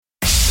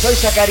Soy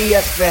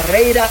Zacarías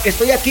Ferreira,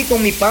 estoy aquí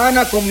con mi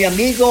pana, con mi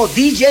amigo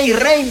DJ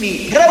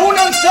Raimi.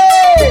 ¡Reúnanse!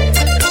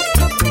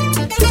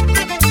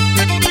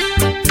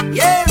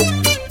 Yeah.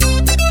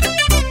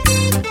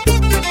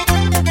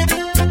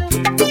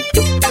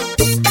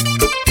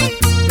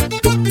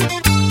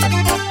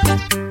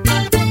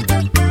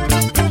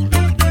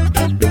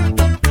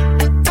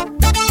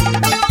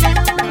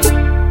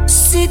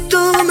 Si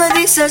tú me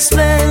dices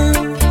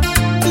ven,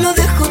 lo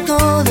dejo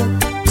todo.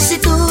 Si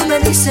tú me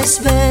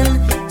dices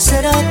ven,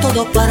 será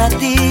todo para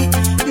ti.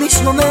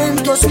 Mis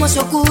momentos más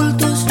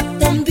ocultos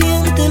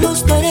también te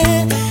los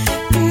daré.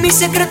 Mis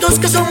secretos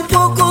que son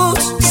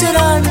pocos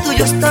serán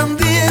tuyos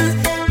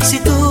también. Si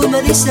tú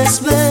me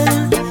dices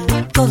ven,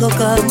 todo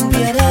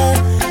cambiará.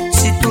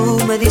 Si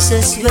tú me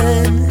dices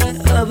ven,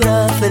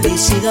 habrá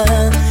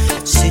felicidad.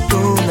 Si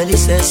tú me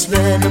dices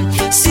ven,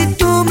 si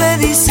tú me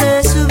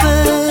dices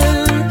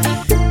ven,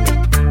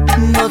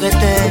 no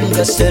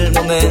detengas el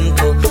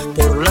momento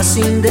por las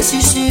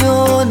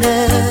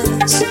indecisiones,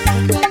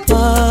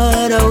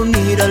 para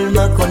unir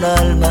alma con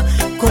alma,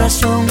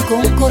 corazón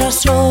con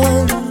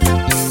corazón,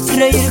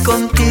 reír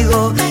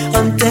contigo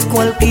ante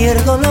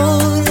cualquier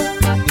dolor,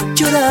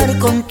 llorar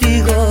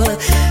contigo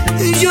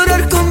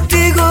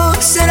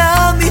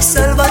será mi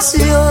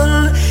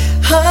salvación.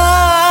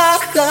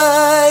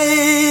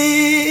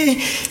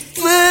 Ay,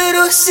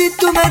 pero si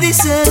tú me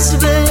dices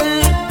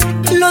ven,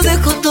 lo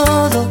dejo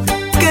todo,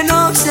 que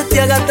no se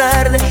te haga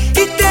tarde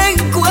y te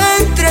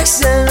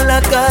encuentres en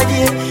la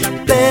calle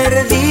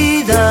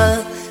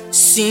perdida,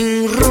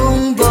 sin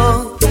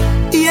rumbo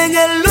y en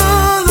el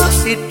lodo.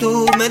 Si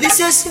tú me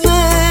dices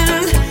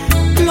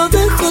ven, lo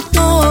dejo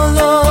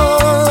todo.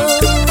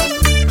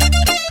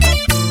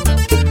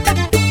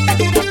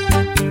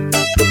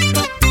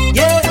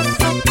 Yeah.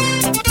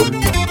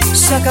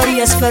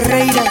 Zacarías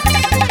Ferreira.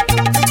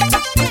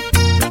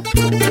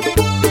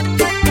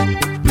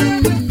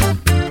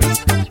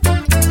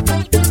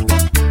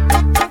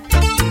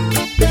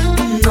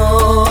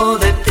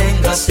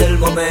 El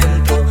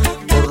momento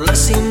por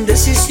las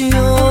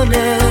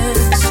indecisiones,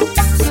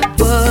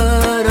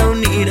 para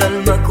unir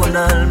alma con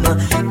alma,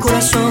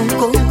 corazón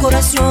con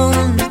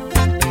corazón,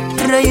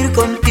 reír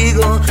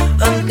contigo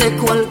ante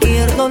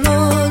cualquier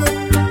dolor,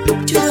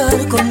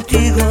 llorar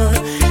contigo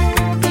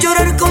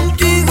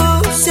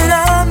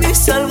será mi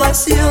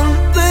salvación.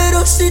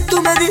 Pero si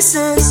tú me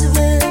dices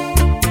ven,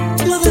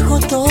 lo dejo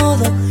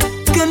todo,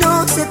 que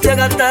no se te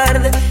haga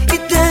tarde y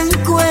te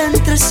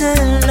encuentres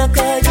en la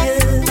calle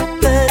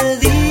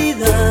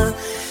perdida,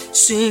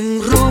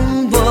 sin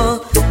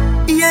rumbo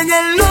y en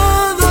el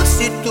lodo.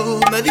 Si tú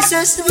me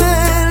dices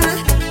ven,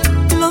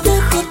 lo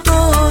dejo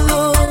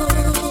todo.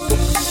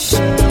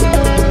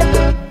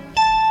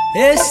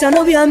 Esa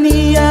novia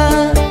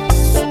mía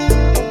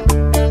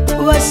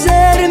va a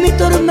ser mi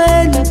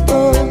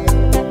tormento,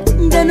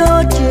 de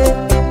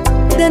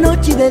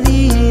noche y de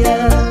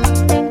día.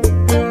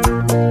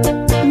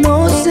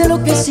 No sé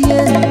lo que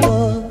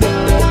siento,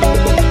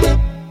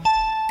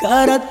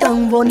 cara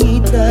tan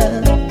bonita,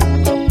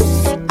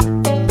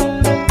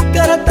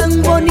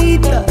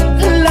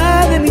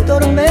 la de mi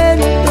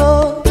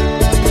tormento.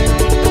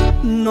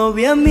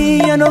 Novia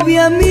mía,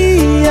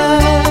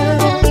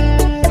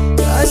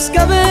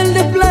 cascabel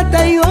de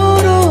plata y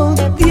oro,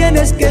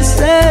 tienes que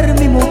ser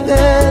mi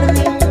mujer.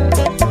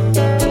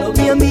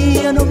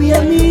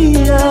 Novia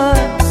mía,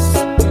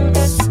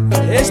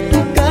 es tu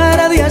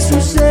cara de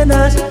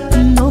azucenas,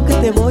 no que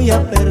te voy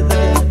a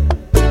perder.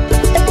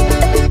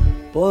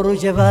 Por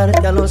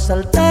llevarte a los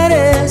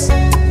altares,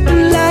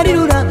 la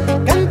rirura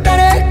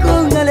cantaré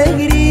con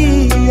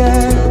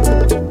alegría,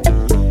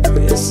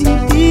 que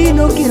sin ti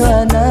no quiero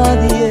a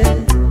nadie.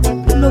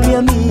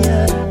 Novia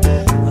mía,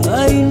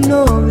 ay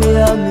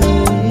novia mía.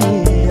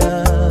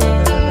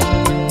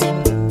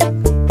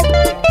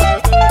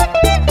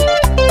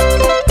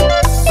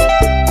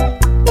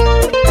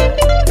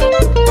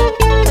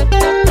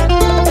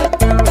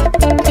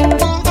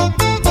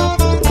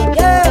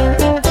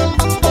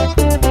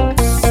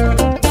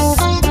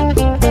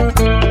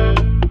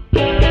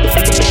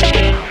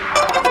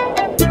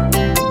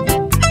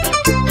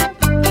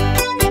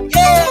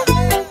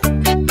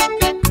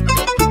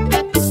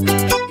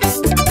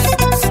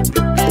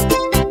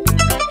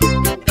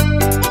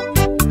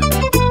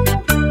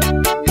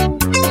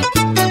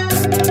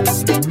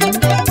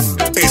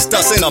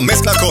 Estás en la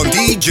mezcla con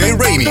DJ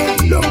Raimi.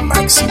 Lo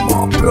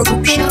máximo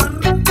production.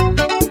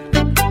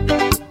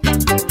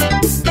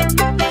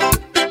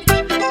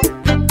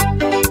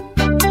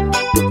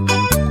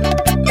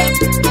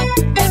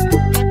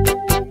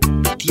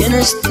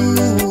 Tienes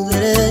tu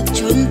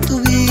derecho en tu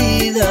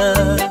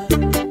vida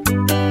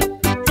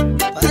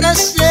para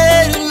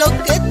hacer lo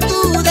que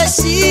tú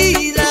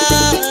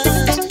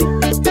decidas.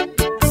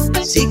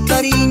 Sí,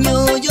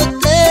 cariño, yo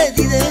te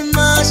di de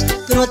más,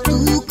 pero a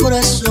tu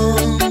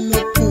corazón no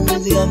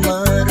pude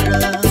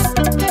amarla.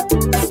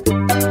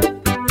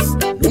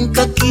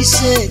 Nunca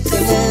quise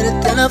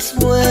tenerte a la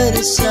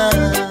fuerza,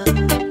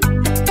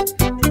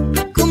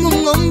 como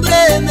un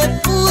hombre me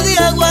pude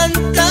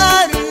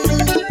aguantar.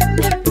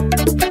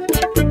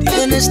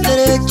 Tienes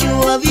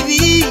derecho a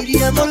vivir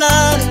y a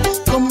volar.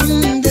 Como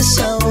un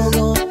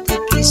desahogo te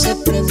quise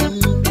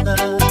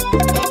preguntar.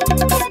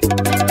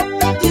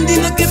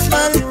 Dime qué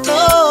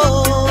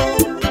faltó,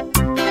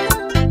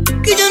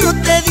 que yo no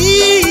te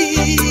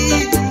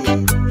di.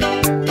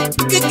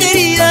 ¿Qué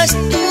querías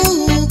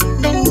tú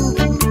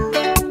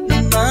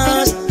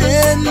más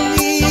de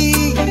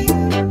mí?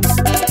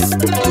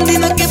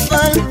 Dime qué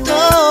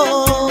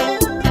faltó,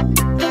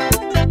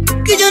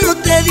 que yo no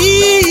te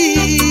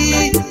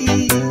di.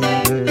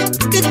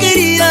 ¿Qué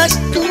querías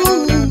tú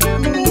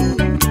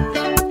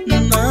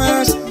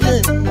más de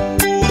mí?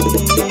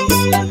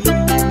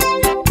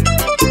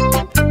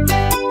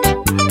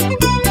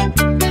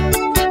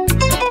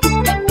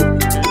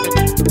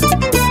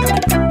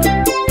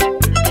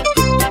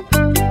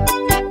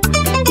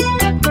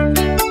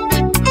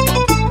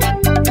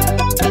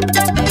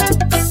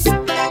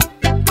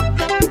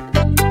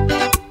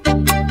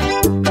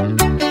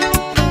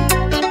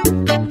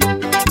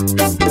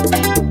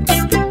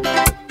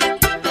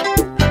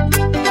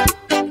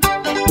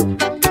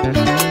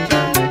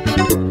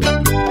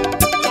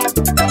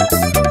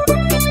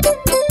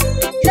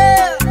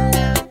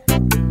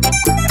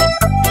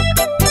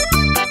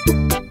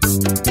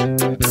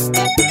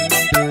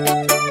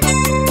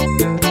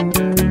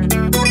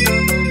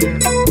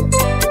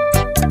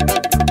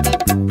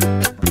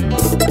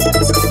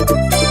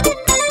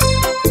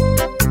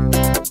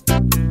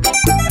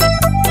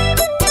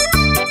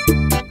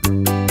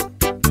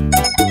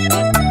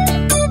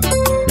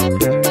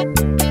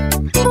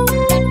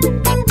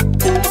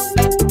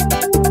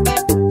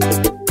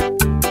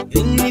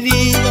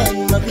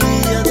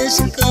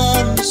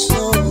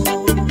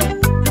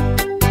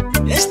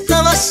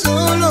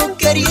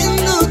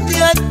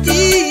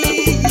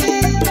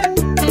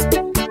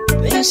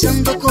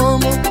 Pensando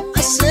cómo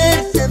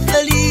hacerte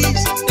feliz,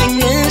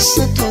 en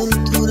esa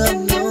tortura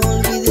me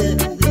olvidé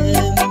de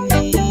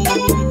mí.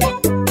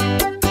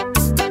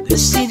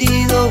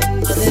 Decidido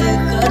a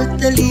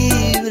dejarte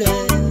libre,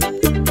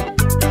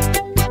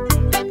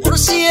 por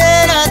si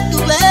era tu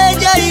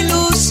bella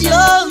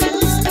ilusión.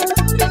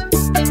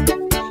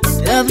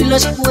 Te abrí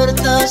las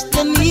puertas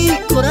de mi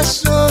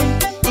corazón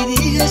y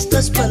dije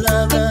estas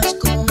palabras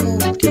como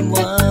un último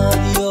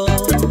adiós.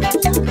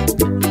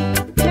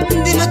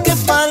 Dime qué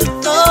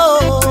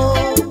faltó,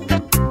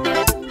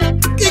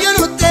 que yo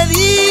no te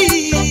di.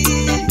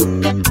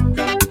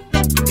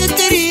 ¿Qué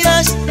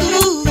querías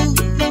tú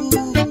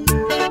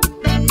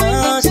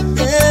más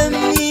de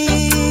mí?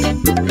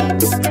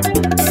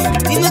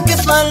 Dime qué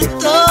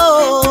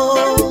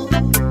faltó,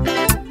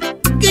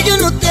 que yo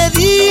no te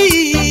di.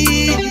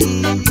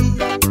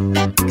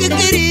 ¿Qué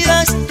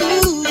querías tú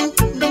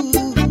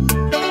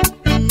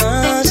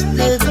más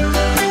de mí?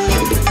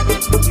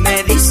 Me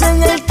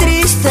dicen el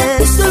triste,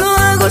 solo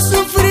hago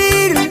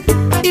sufrir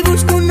y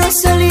busco una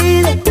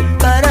salida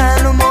para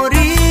no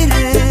morir.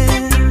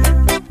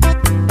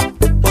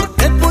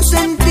 Porque puse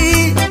en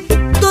ti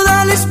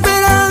toda la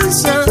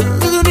esperanza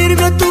de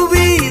unirme a tu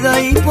vida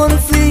y por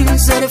fin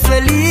ser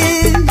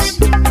feliz.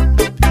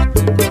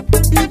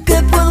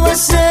 ¿Qué puedo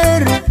hacer?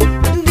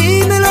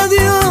 Dímelo a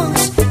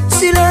Dios,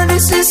 si la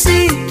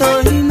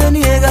necesito y me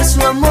niega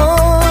su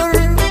amor.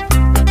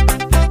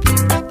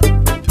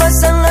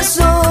 Pasan las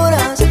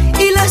horas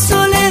y la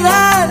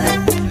soledad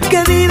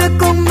que vive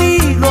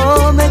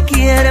conmigo me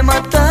quiere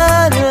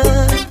matar.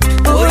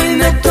 Hoy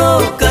me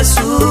toca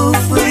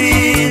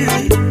sufrir,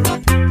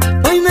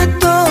 hoy me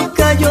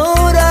toca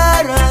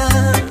llorar.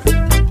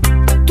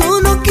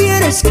 Tú no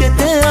quieres que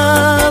te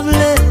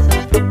hable,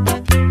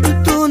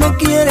 tú no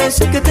quieres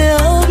que te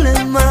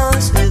hable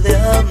más de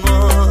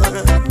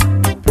amor.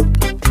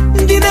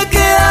 Dime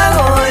qué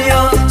hago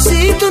yo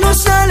si tú no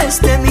sales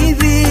de mi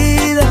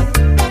vida.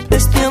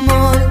 Este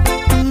amor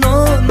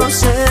no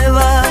se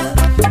va.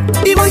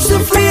 Y voy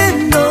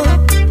sufriendo,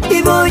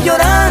 y voy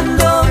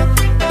llorando,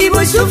 y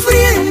voy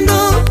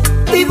sufriendo,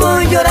 y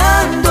voy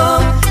llorando.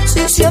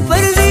 Si se ha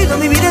perdido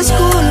mi vida es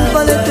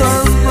culpa de tu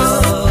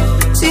amor.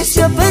 Si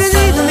se ha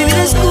perdido mi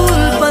vida es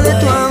culpa de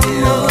tu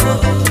amor.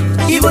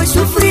 Y voy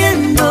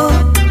sufriendo,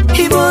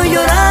 y voy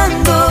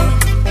llorando,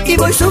 y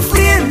voy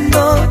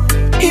sufriendo,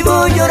 y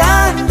voy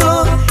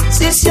llorando.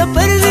 Si se ha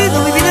perdido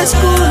mi vida es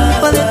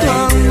culpa de tu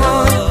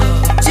amor.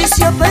 Si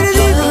se ha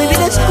perdido mi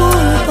vida es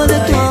culpa de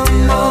tu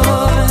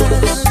amor.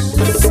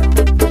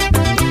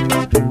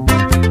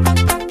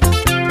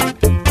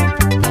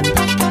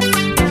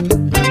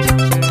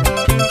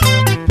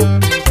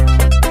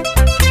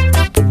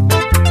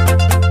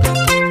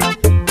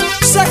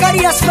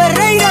 Zacarías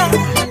Ferreira.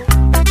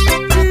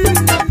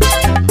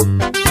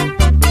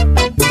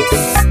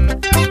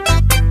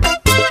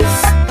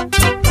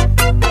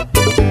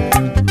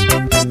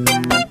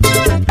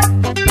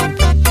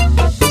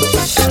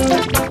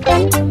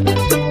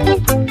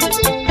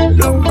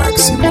 Lo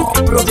máximo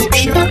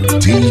production.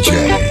 DJ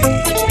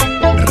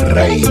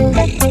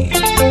Raimi.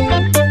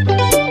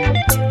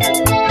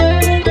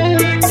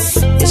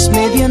 Es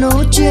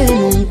medianoche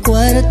en un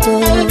cuarto,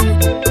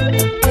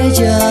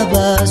 ella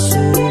va a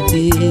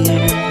subir.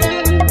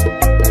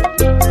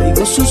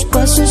 Oigo sus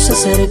pasos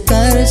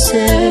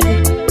acercarse,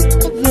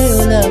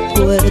 veo la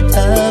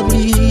puerta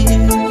abrir.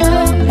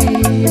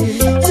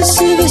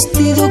 Ese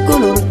vestido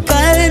color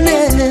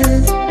carne,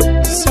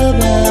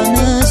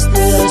 sábanas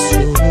de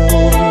azul,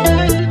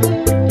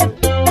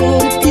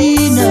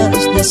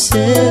 cortinas de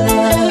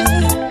seda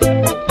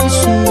y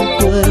su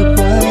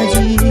cuerpo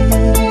allí.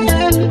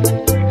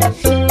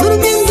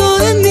 Durmiendo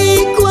en mi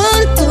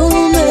cuarto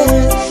me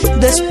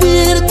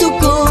despierto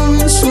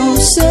con su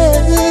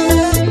ser.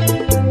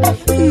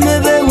 Me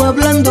veo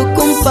hablando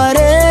con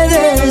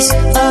paredes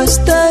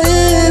hasta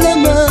el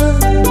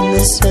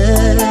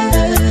amanecer.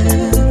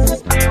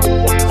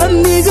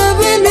 Amiga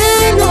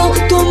veneno,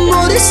 tu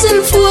amor es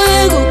el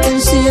fuego que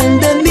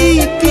enciende mi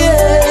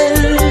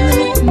piel.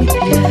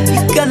 Y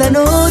cada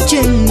noche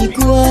en mi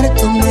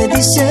cuarto me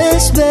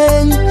dices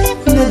ven,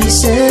 me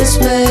dices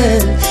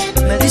ven,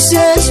 me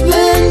dices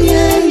ven,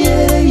 yeah,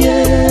 yeah,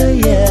 yeah,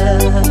 yeah.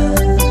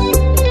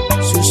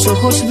 Sus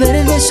ojos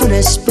verdes son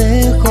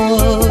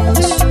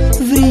espejos,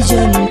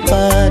 brillan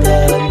para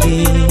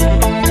mí.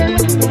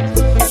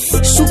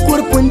 Su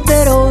cuerpo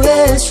entero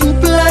es un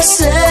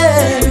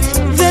placer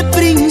de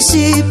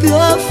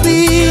principio a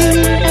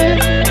fin.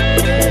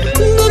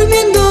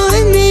 Durmiendo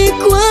en mi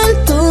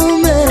cuarto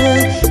me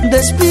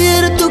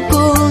despierto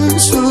con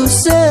su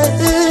ser.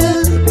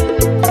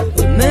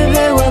 Me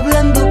veo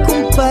hablando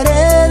con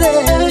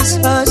paredes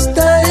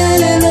hasta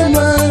el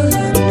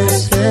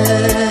amanecer.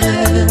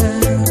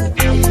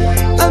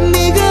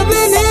 Amiga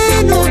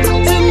veneno,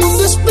 el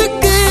mundo es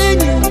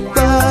pequeño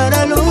para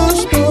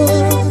los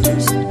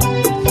dos.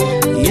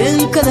 Y en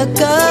cada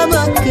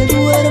cama que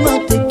duerma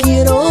te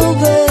quiero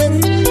ver,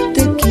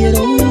 te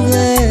quiero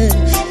ver,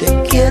 te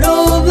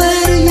quiero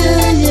ver,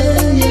 yeah, yeah,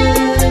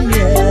 yeah,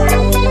 yeah.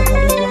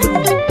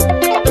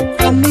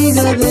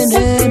 Amiga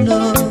veneno,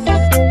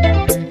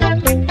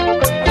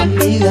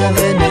 amiga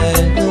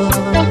veneno,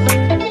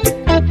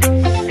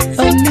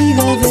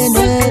 amiga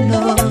veneno,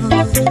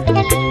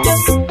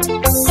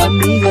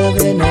 amiga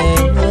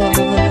veneno.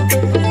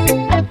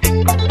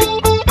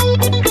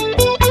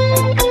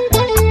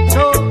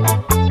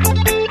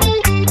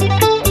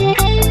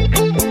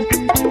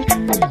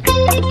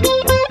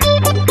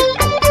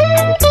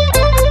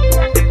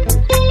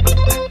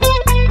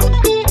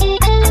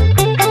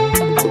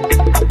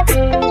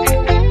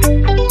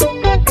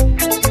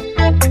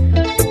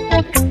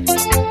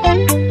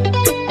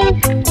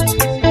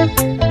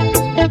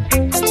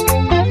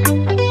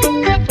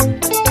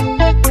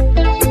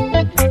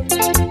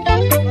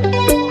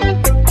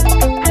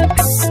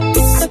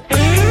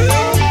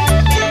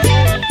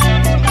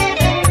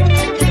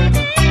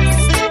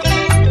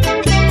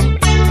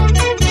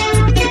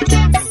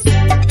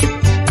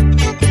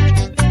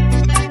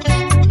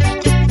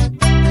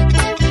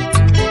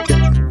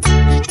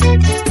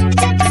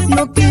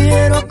 No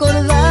quiero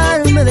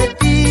acordarme de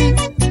ti,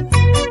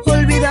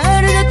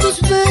 olvidar de tus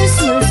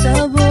besos el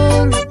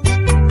sabor,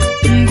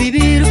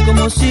 vivir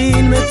como si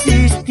no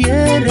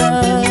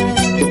existieras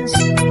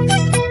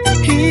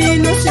y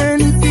no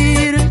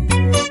sentir,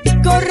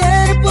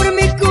 correr por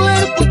mi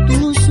cuerpo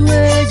tus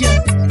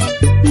huellas.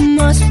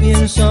 Más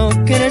pienso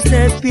que eres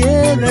de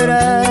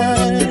piedra.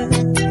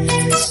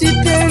 Si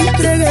te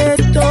entregué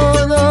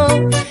todo,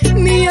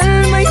 mi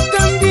alma y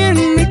también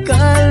mi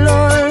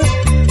calor,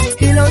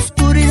 y la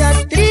oscuridad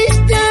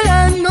triste de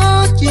la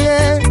noche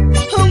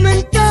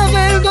aumentaba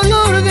el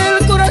dolor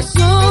del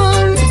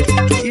corazón.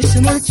 Y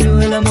se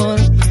marchó el amor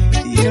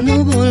y ya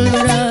no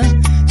volverá,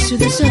 se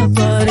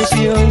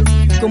desapareció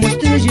como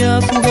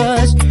estrella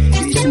fugaz.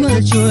 Y se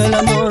marchó el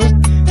amor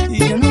y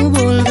ya no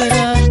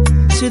volverá,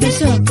 se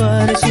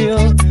desapareció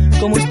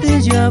como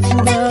estrella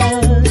fugaz.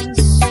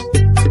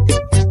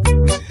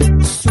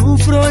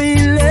 Sufro y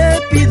le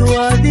pido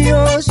a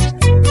Dios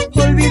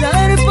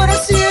olvidar para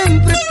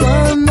siempre tu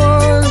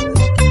amor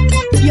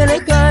y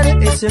alejar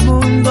ese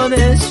mundo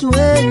de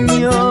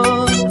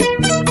sueños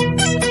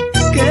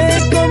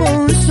que como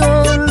un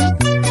sol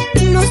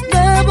nos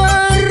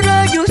daba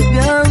rayos de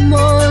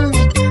amor,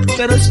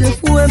 pero se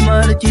fue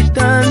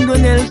marchitando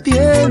en el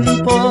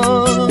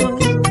tiempo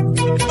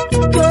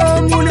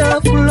como una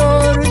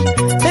flor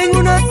en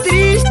una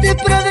triste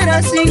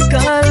pradera sin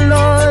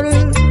calor.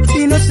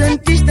 Y no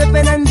sentiste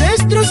pena en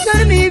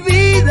destrozar mi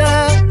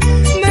vida,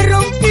 me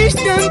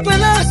rompiste en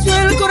pedazos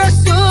el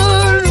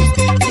corazón.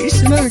 Y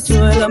se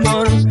marchó el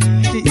amor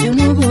y ya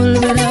no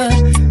volverá,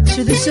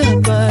 se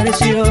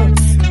desapareció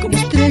como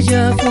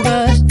estrella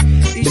fugaz.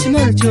 Y se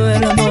marchó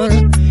el amor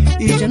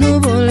y ya no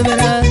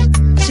volverá,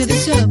 se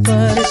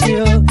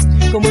desapareció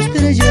como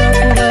estrella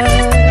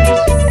fugaz.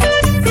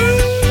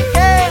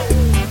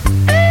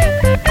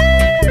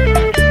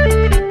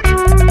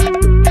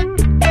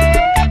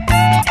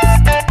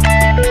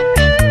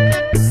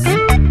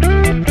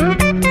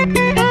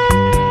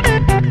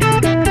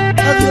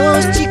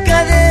 Adiós,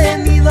 chica de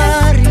mi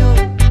barrio,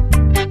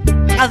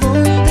 ¿a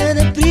dónde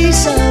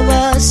deprisa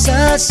vas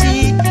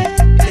así?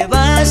 Te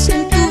vas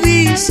en tu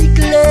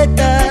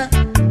bicicleta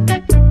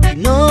y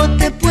no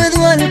te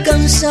puedo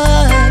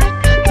alcanzar.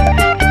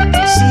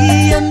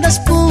 Si andas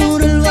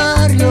por el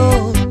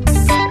barrio,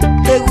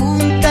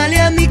 pregúntale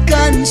a mi casa.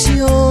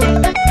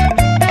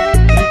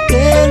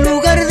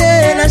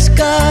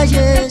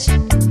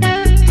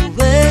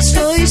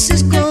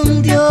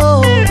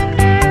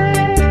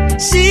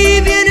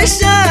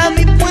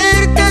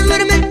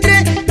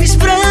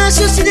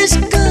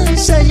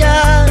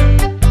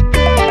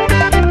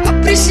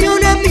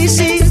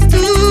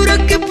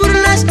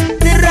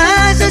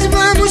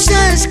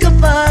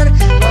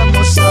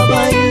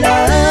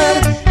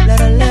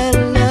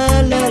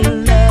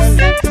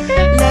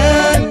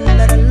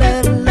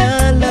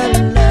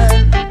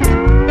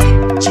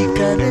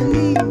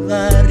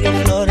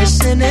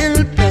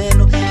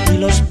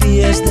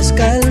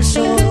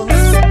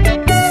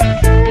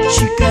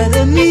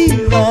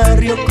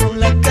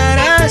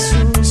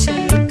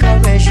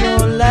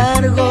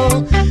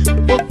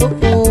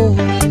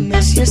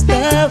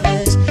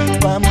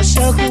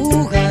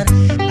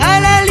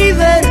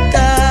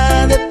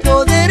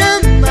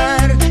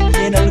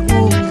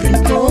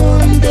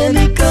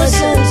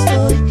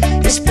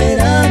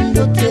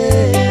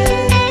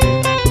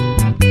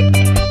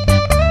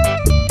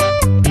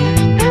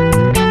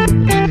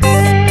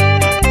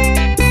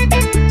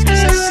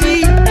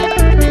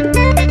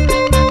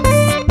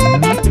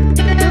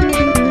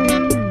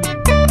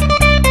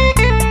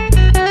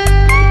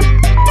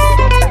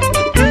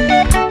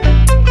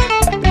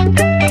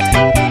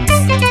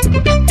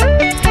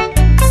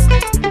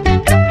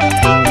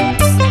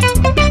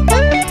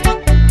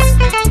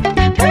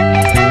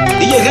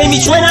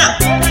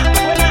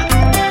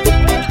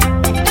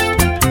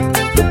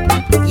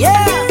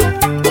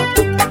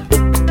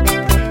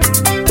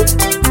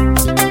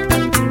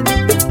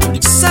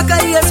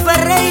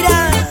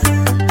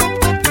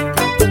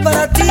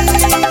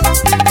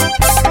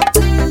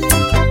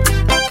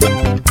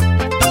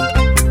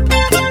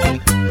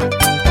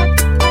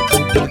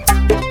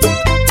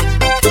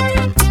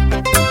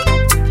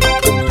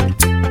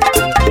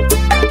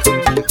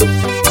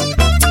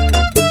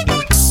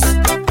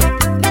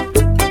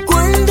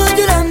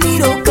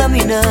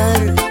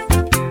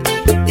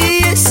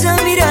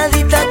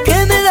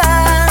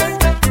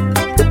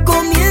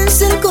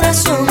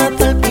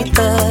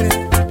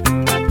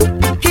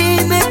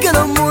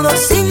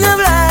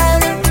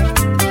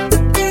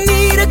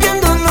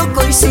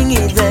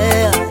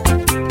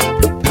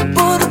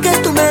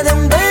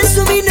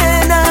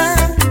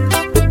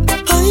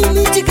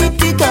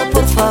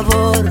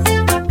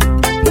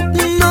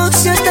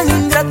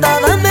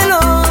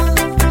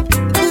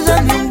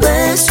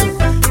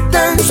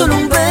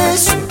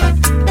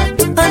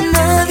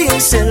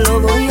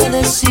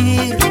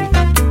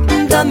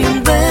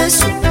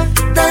 beso,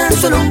 tan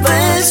solo un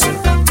beso,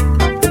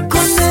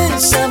 con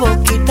esa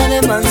boquita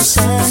de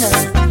manzana.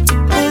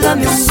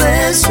 Dame un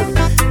beso,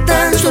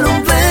 tan solo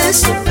un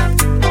beso.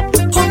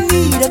 Oh,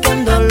 mira que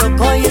ando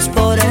loco y es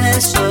por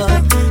eso.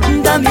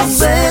 Dame un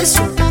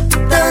beso,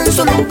 tan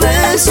solo un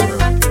beso.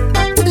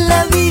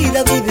 La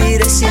vida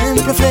viviré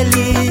siempre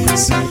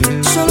feliz,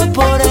 solo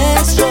por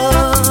eso.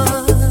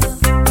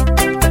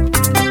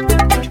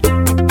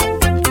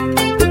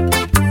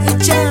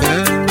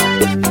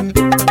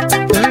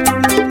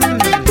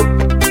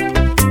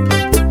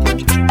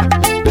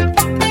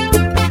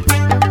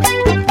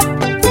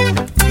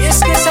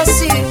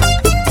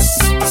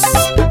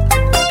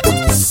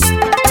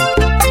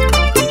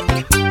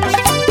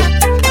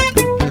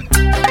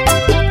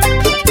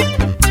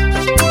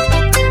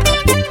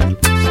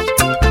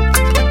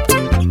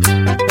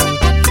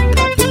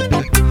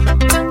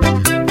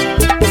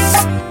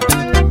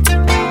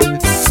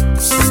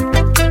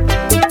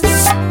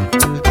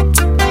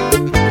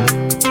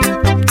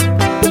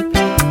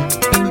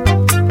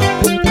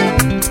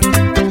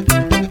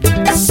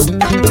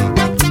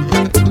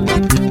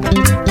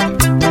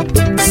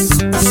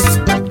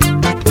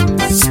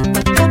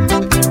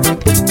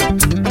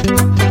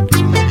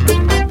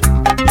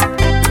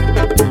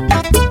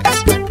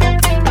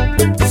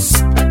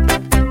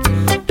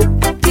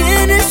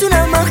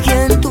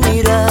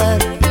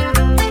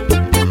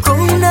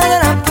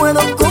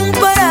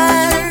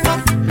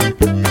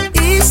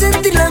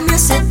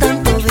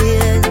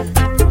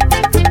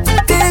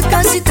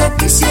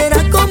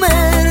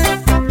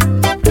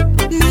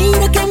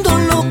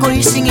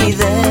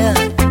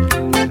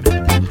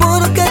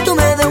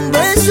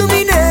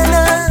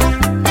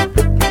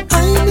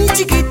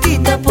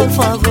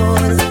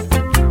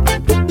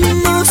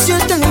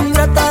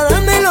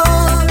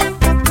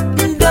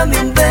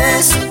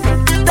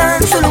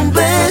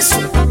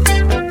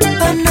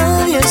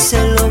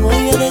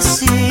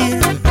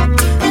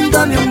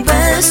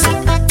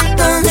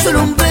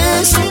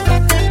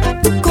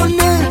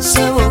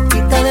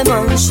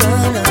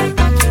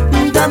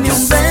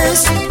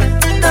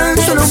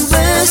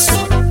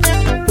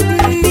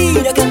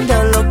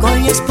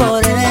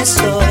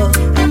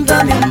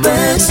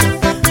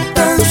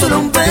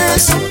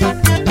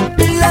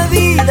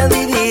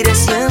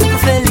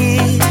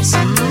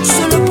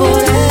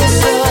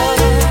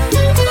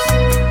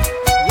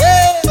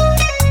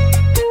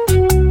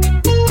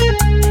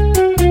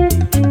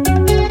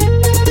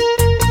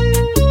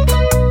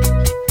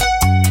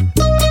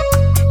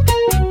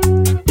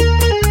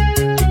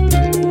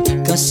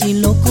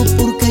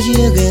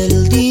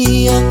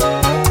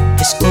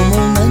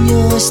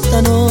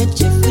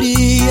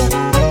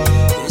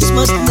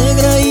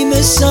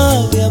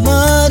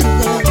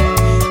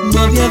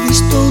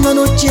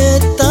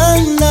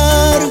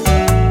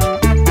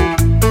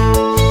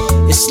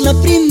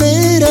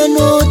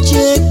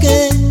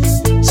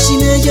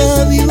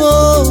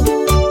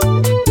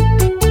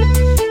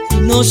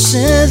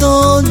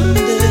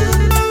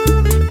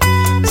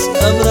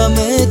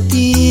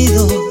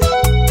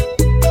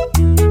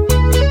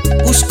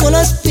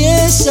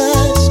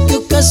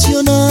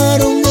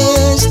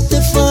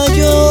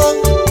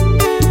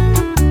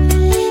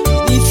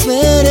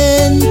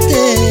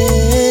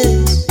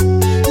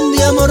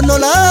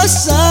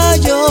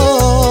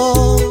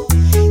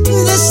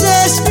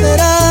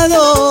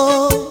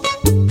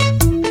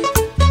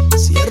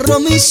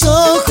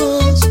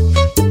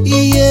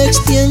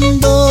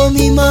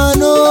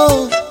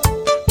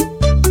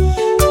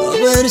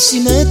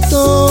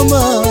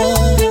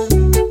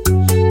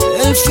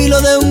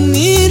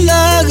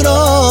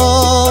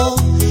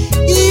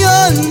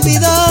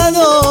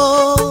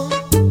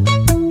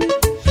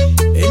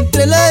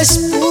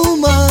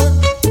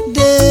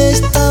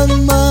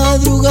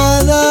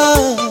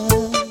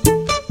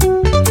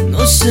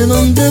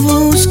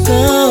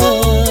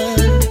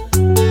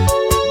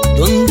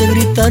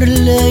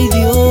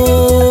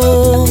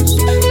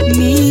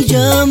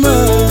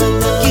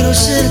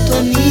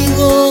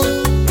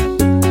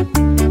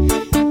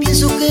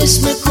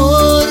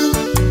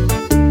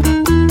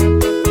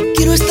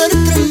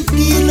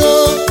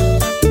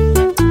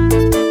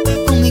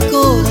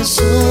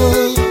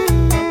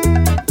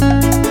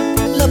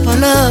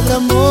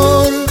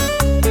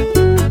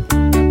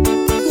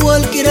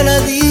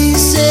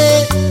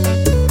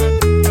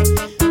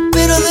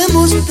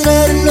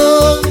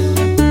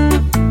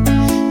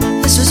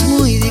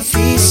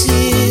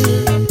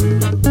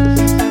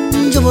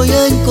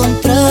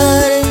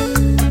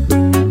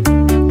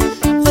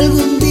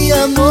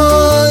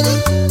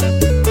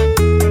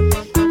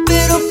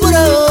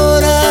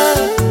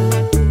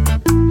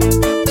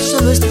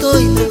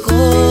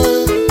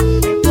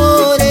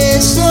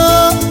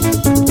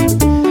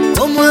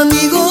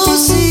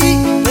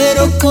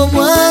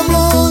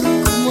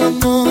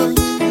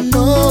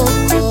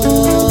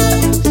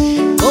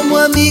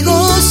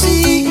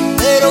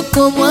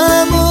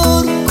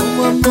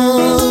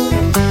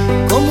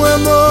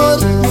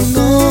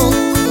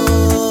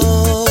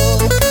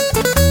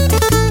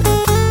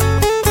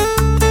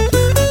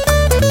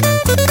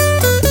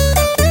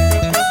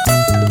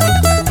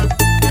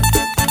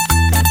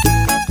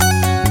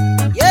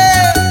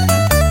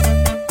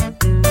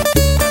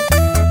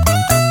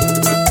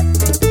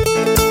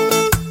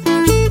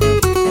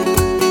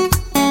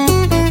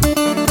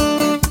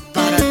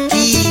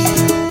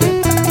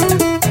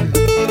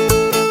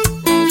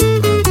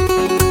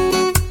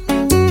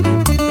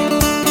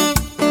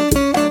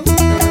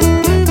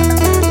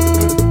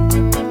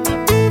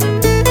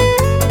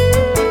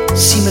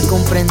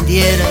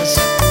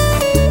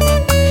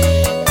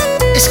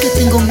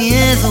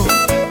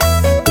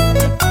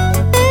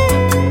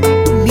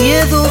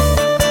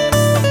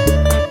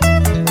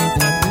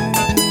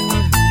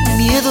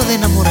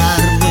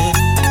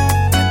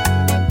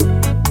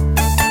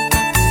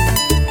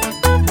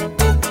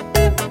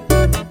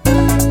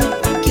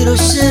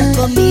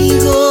 tu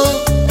amigo,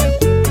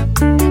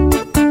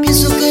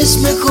 pienso que es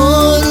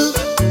mejor.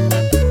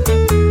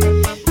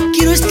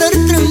 Quiero estar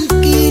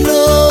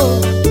tranquilo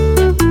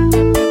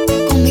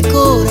con mi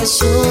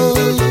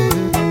corazón.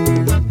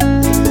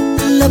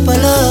 La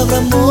palabra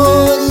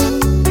amor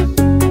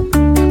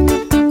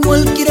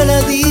cualquiera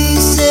la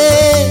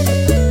dice,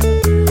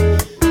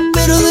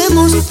 pero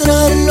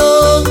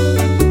demostrarlo,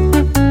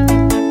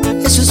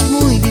 eso es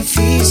muy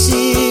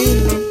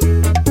difícil.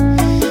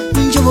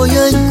 Yo voy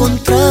a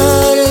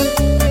encontrar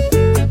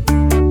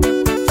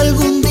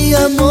algún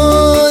día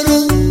amor,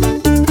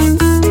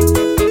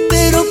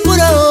 pero por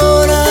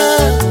ahora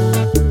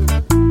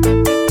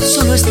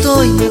solo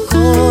estoy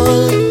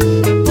mejor.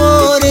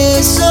 Por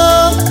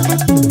eso,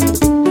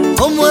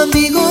 como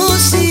amigo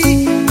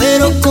sí,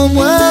 pero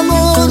como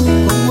amor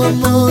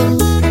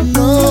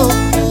no.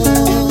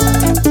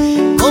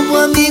 Como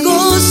amigo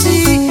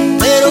sí,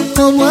 pero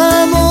como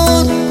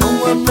amor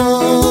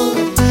no.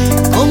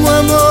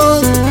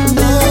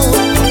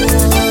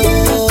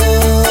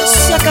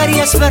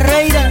 Zacarías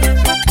Ferreira,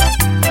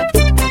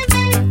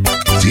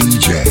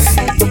 DJ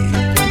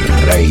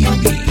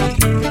Raimi.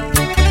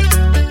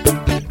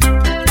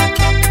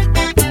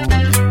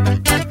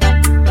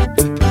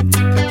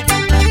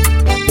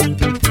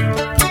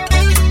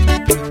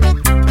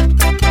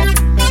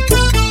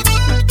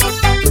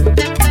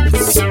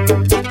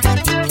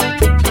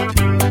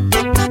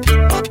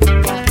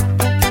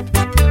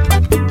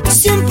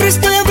 siempre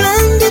estoy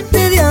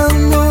hablándote de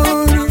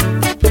amor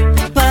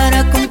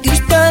para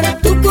conquistar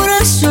tu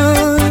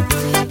corazón,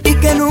 y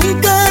que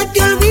nunca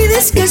te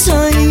olvides que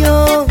soy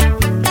yo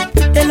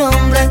el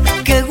hombre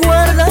que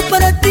guarda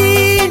para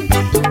ti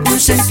un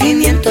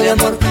sentimiento de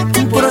amor,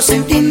 un puro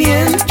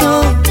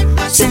sentimiento,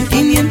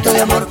 sentimiento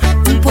de amor,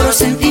 un puro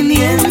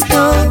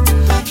sentimiento.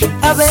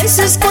 A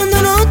veces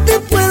cuando no te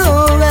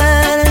puedo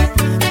ver,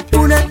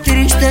 una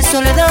triste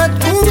soledad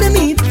cubre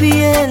mi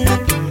piel.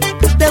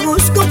 Te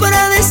busco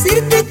para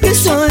decirte que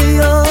soy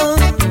yo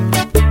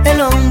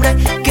el hombre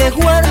que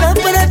guarda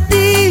para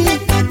ti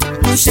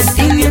un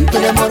sentimiento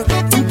de amor,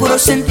 un puro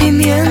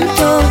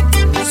sentimiento,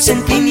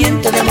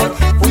 sentimiento de amor,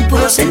 un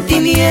puro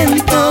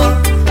sentimiento.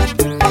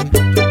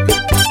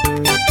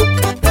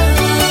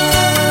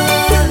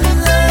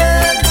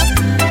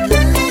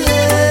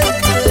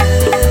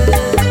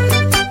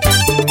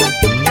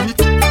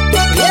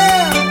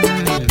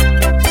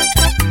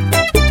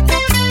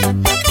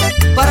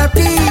 Para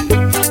ti.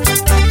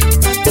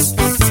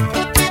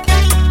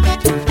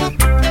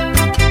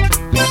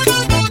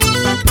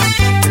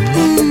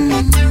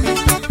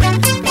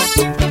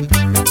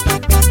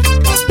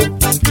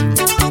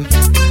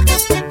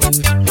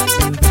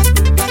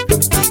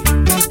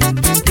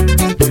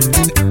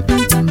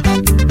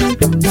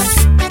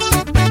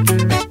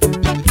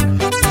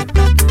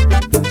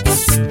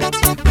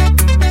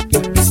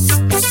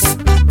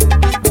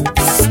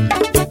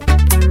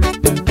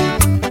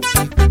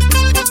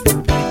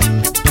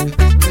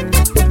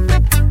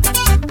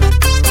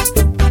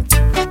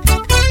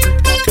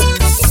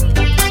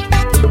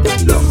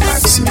 Lo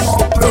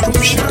Máximo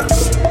Production.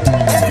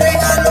 Te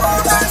regalo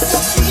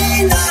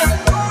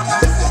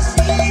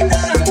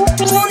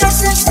una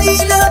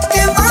asesina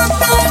que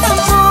mata el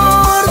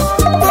amor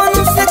con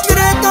un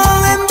secreto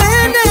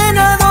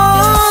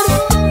envenenador.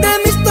 De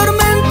mis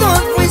tormentos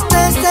fuiste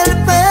el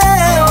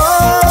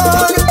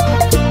peor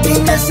y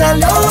me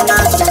salió una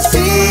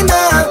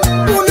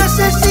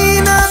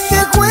asesina que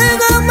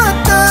juega a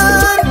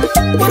matar.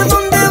 Por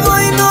donde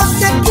voy no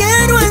te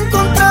quiero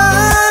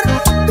encontrar,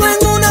 tú en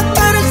una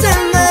cárcel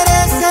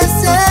mereces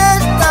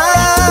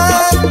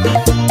estar,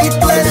 y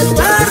tú eres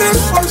la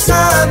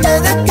responsable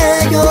de que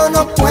yo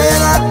no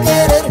pueda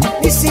querer,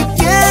 ni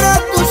siquiera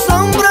tu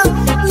sombra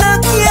la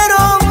quiero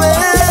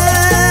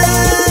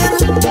ver.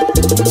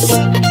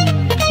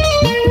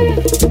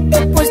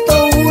 He puesto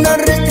una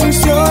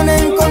restricción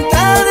en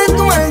contra de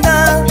tu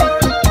maldad,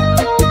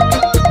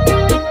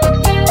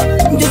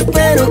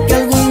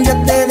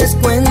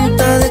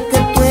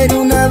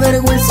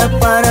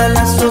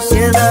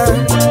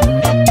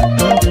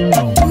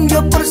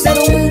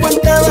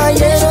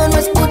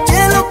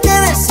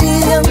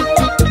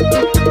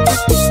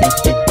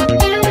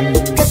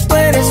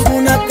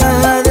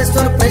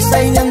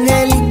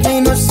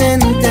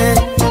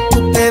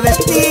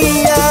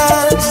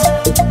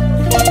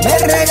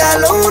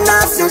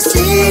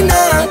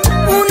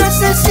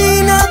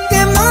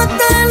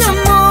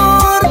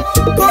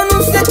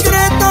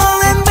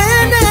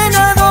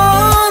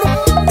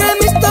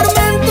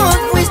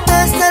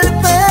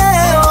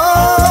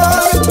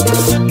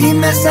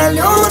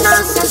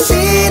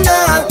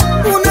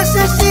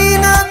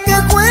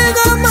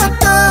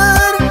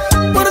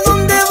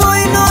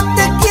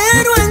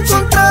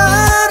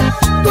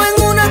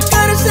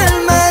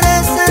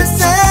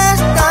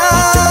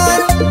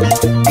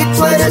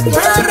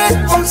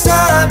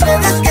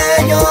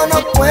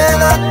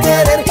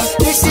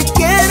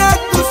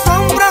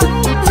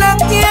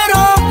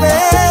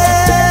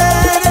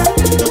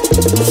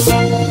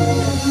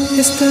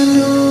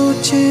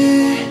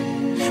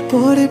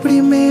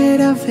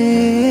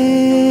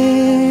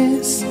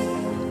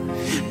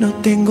 No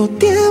tengo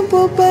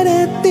tiempo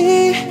para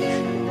ti,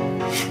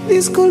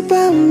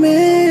 discúlpame.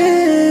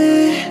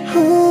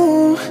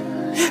 Oh,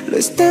 lo he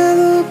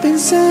estado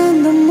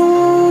pensando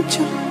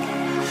mucho.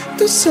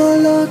 Tú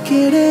solo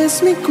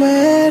quieres mi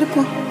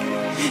cuerpo,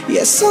 y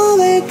eso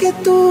de que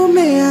tú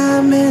me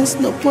ames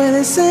no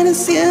puede ser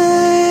cierto.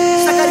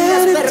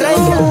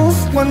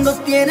 Cuando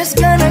tienes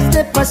ganas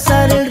de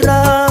pasar el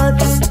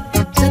rato,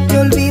 se te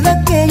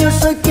olvida que yo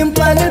soy quien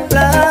paga el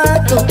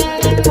plato.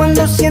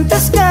 Cuando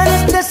sientes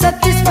ganas de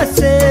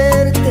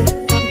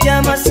satisfacerte,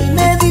 llamas y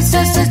me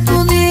dices es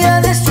tu día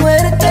de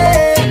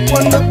suerte.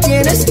 Cuando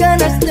tienes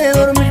ganas de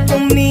dormir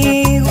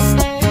conmigo,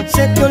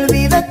 se te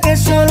olvida que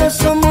solo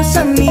somos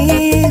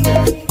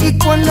amigos. Y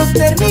cuando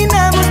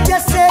terminamos de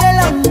hacer el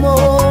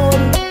amor,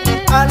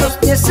 a los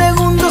 10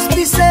 segundos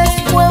dices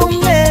fue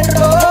un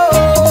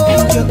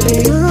error. Yo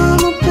te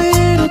amo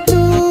pero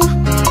tú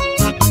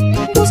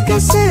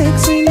buscas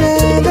sexo y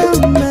nada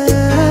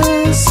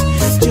más.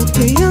 Yo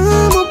te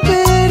amo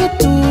pero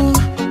tú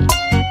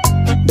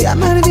de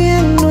amar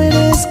bien no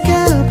eres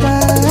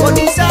capaz.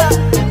 Bonita,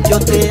 yo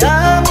te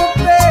amo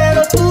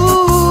pero tú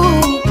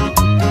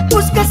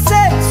buscas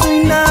sexo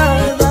y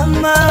nada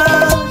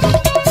más.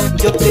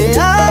 Yo te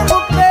amo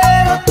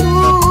pero tú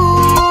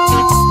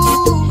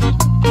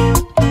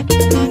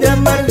de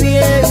amar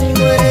bien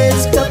no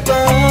eres capaz.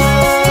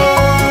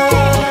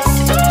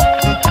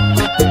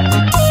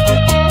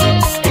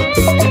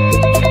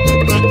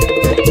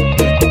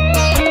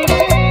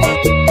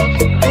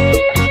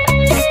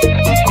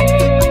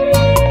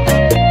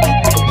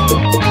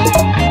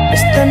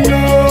 Esta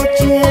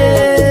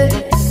noche,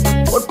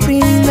 por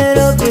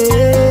primera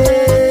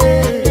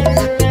vez,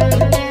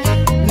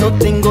 no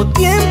tengo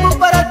tiempo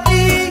para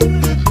ti.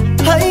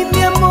 Ay,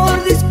 mi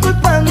amor,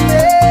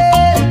 discúlpame.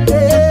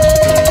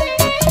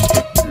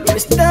 Lo he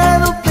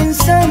estado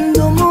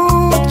pensando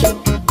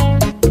mucho.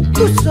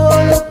 Tú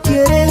solo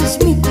quieres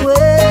mi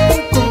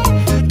cuerpo.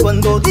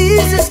 Cuando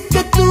dices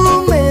que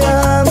tú me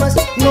amas,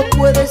 no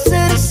puede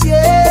ser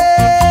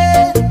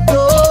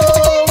cierto.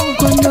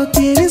 Cuando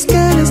tienes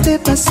ganas de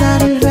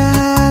pasar el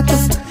rato,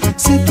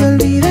 se te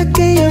olvida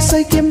que yo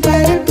soy quien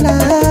paga el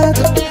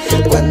plato.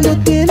 Cuando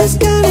tienes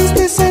ganas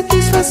de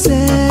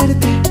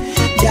satisfacerte,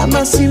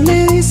 llamas y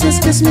me dices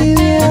que es mi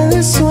día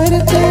de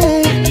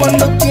suerte.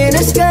 Cuando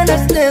tienes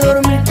ganas de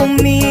dormir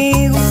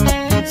conmigo,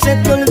 se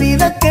te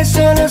olvida que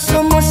solo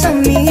somos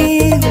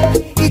amigos.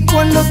 Y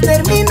cuando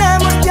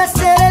terminamos de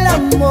hacer el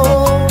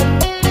amor,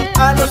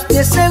 a los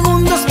 10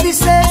 segundos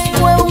dices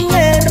fue un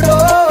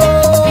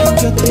error.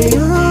 Yo te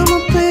amo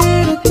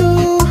pero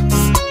tú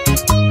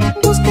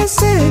buscas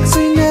sexo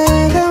y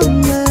nada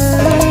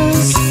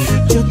más.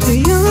 Yo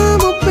te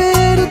amo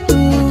pero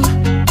tú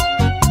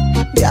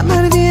de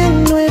amar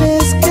bien no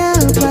eres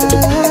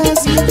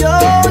capaz. Yo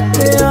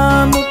te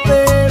amo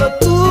pero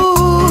tú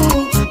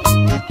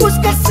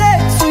buscas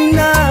sexo y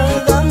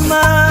nada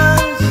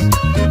más.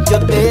 Yo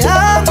te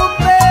amo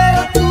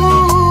pero tú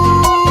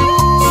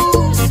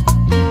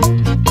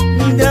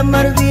de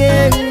amar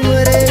bien no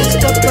eres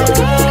capaz.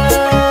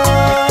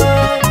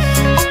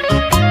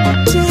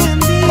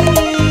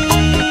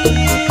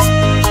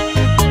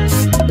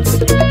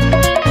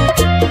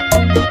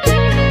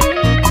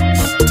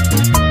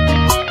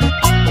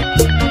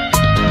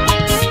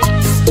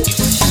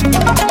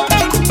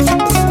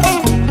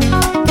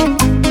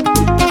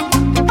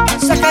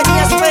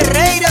 Zacarías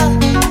Ferreira.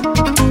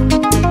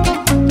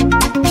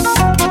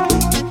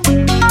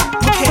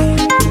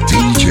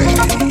 DJ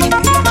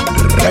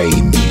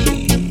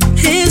Raimi.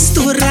 Es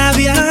tu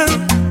rabia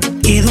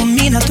que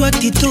domina tu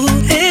actitud,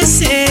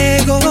 ese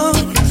ego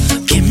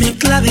que me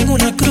clava en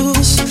una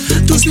cruz.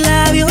 Tus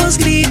labios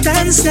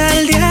gritan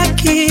sal de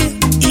aquí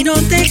y no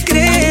te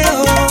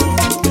creo.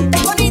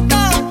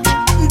 Bonita,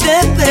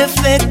 de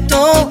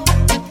perfecto,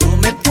 no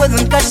me puedo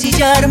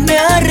encasillar, me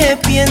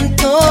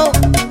arrepiento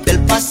del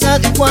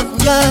pasado y voy a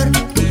jugar.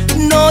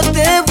 No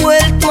te he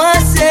vuelto a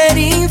ser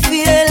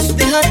infiel,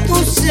 deja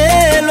tus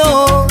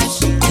celos.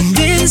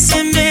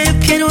 Convénceme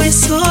que no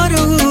es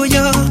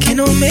orgullo, que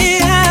no me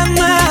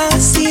amas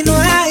si no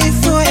hay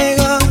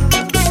fuego.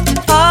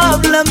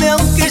 Háblame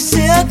aunque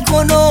sea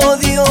con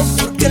odio,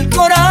 porque el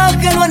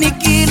coraje lo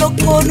aniquilo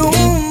con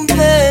un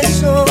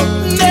beso.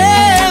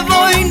 Me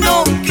voy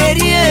no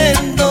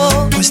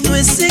queriendo, Pues no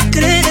es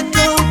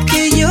secreto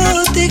que yo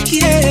te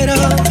quiero.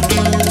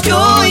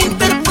 yo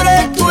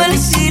interpreto el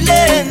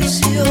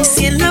silencio.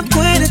 Si en la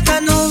puerta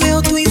no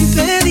veo tu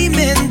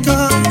impedimento,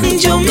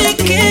 yo me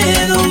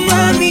quedo,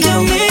 mami,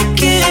 yo me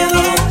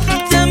quedo.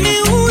 Dame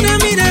una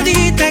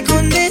miradita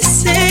con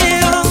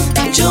deseo.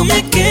 Yo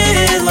me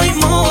quedo, ay,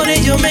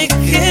 more, yo me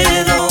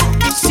quedo.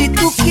 Si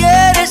tú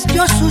quieres,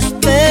 yo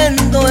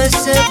suspendo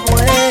ese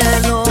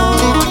vuelo.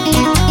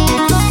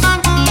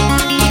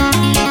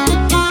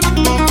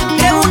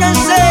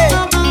 Reúnanse.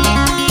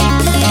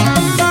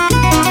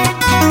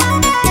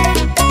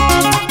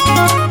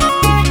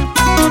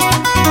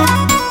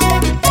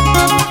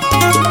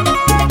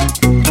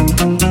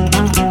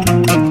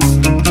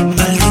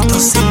 Maldito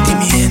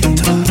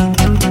sentimiento.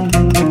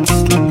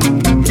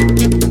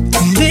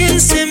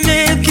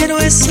 Convénceme que no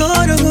es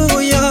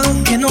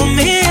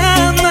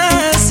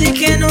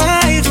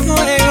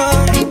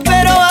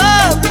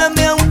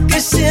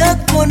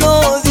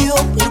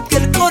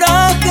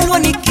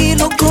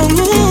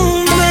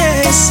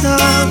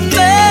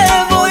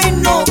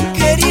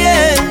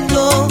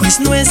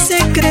es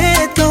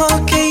secreto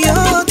que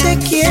yo te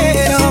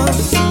quiero.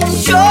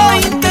 Yo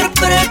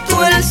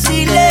interpreto el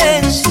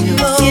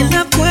silencio. Si en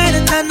la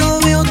puerta no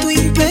veo tu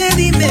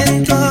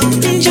impedimento,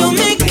 yo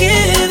me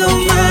quedo,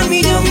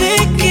 mami, yo me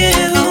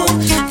quedo.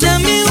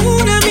 Dame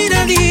una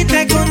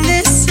miradita con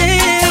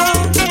deseo.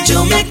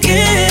 Yo me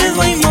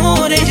quedo, ay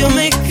more, yo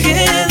me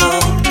quedo.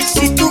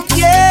 Si tú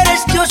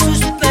quieres, yo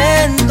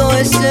suspendo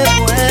ese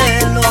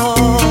vuelo.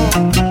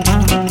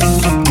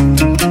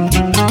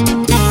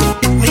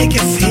 Oye, qué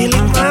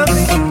feeling,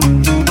 mami.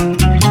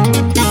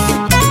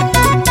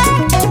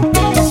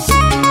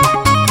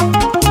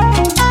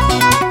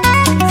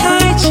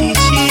 Ay,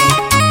 chichi.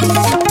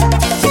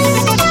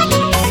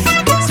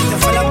 Se te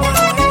fue la mano.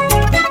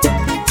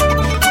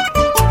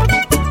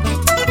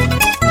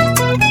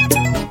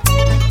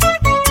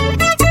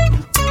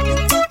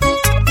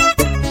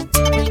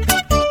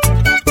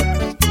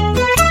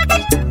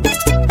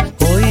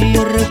 Hoy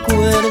yo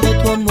recuerdo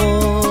tu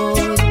amor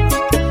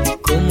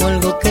como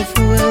algo que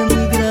fue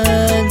muy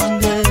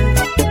grande.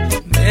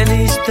 Me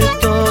diste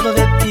todo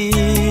de ti.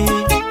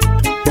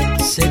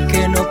 Sé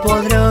que no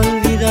podré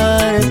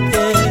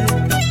olvidarte.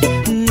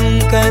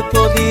 Nunca he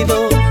podido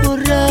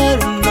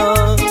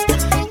borrarlo.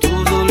 Tu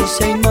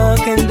dulce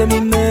imagen de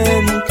mi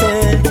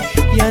mente.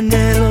 Y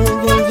anhelo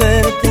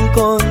volverte a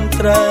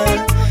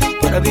encontrar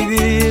para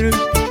vivir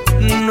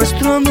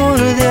nuestro amor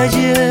de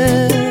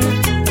ayer.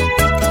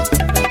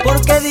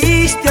 Porque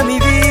diste a mi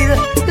vida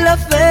la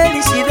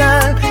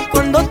felicidad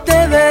cuando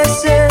te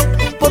besé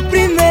por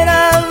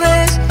primera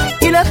vez.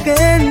 Y la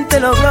gente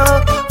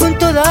logró con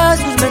todas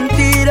sus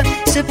mentiras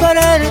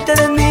separarte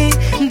de mí,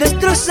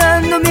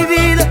 destrozando mi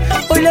vida.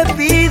 Hoy le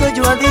pido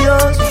yo a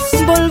Dios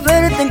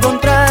volverte a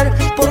encontrar,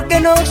 porque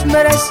nos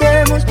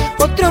merecemos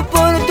otra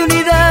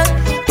oportunidad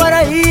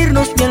para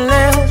irnos bien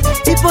lejos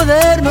y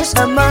podernos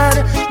amar,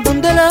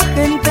 donde la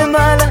gente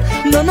mala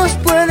no nos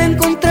puede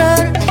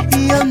encontrar.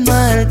 Y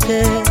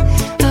amarte,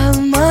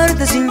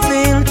 amarte sin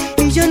fin,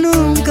 y yo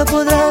nunca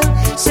podré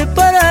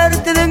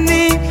separarte de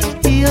mí.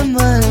 Y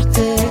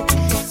amarte,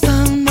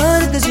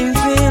 amarte sin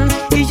fin,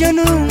 y yo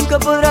nunca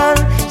podré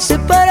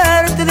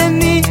separarte de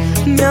mí,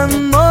 mi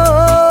amor.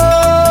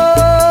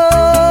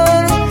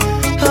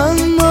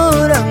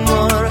 Amor,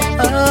 amor,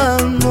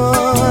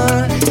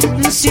 amor.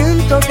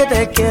 Siento que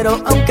te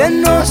quiero aunque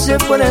no se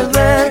puede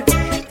ver.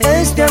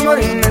 Este amor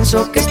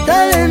inmenso que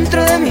está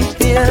dentro de mi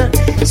piel.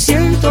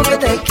 Siento que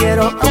te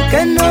quiero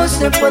aunque no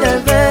se puede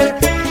ver.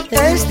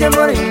 Este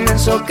amor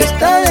inmenso que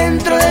está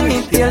dentro de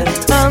mi piel.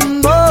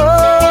 Amor,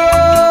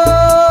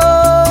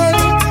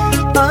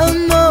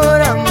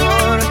 amor,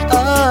 amor,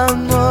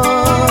 amor.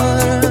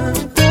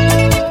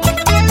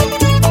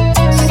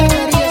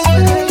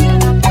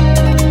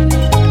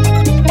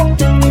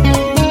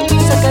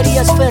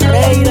 Zacarías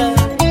Ferreira.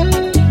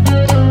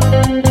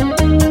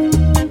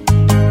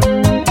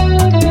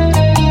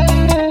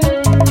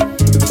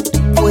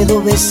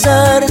 Puedo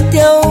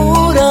besarte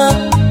ahora,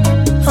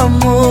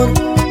 amor,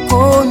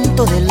 con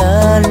todo el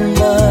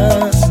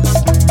alma.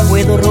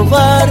 Puedo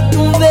robarte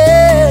un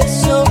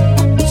beso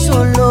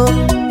solo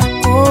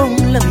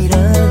con la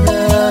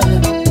mirada.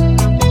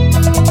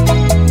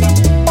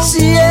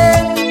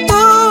 Siento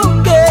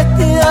que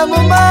te amo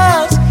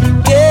más,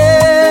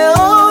 que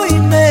hoy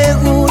me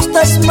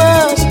gustas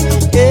más.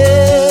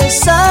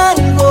 Es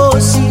algo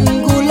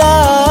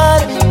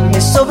singular,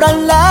 me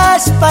sobran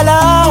las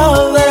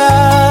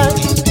palabras.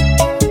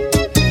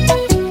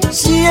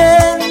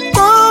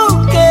 Siento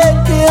que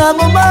te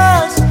amo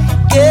más,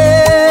 que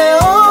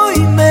hoy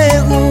me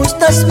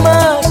gustas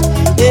más.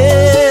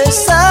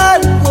 Es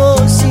algo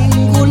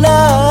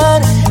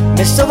singular,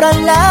 me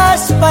sobran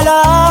las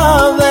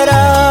palabras.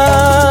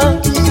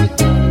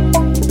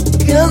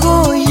 ¿Qué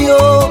hago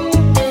yo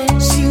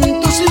sin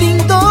tus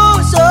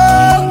lindos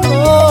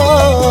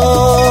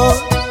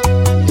ojos?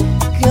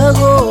 ¿Qué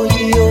hago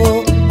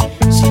yo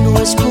si no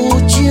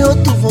escucho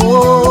tu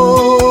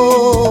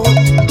voz?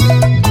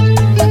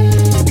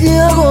 ¿Qué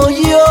hago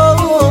yo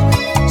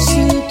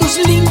sin tus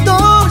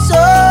lindos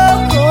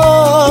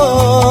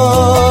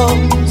ojos?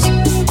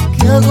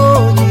 ¿Qué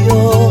hago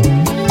yo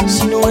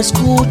si no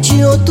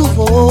escucho tu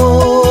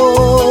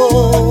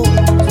voz?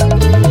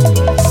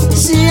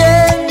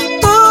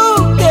 Siento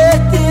que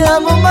te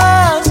amo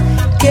más,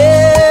 que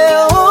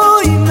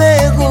hoy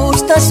me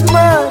gustas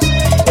más.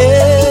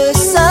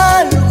 Es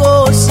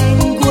algo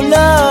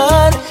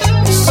singular,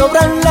 me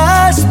sobran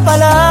las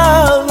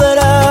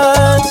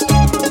palabras.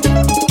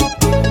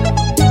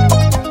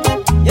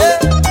 Yeah.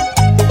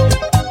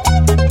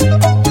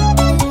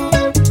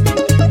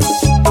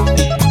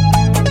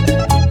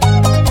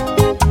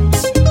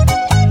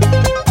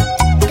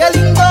 ¡Qué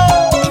lindo!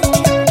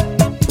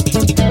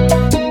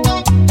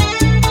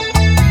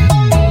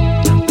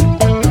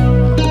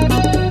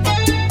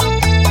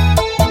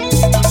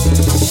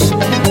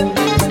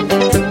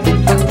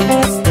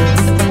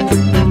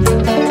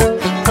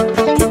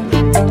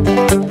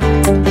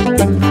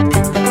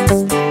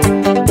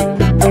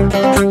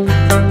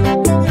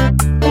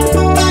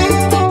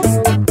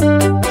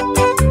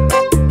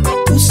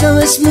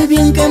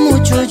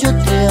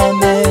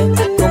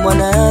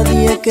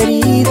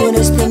 querido en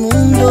este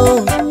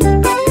mundo.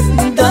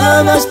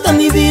 Daba hasta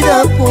mi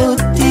vida por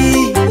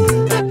ti,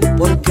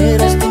 porque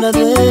eres tú la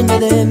dueña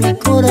de mi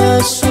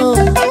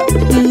corazón.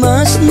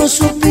 Mas no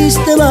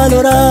supiste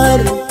valorar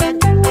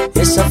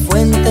esa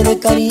fuente de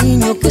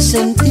cariño que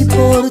sentí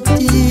por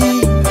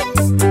ti.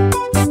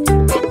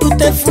 Tú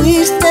te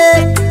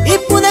fuiste y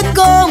pude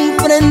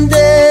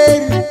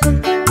comprender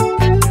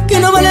que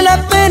no vale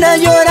la pena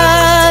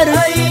llorar.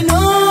 Ay,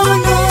 no,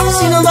 no,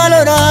 si no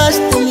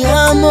valoraste mi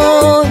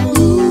amor.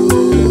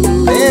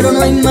 Pero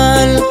no hay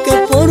mal que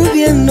por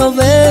bien no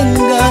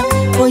venga,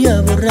 voy a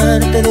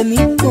borrarte de mi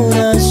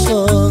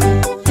corazón.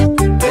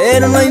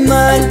 Pero no hay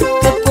mal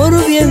que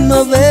por bien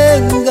no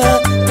venga,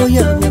 voy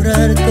a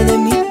borrarte de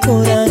mi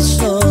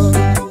corazón.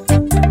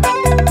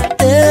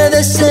 Te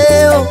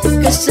deseo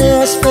que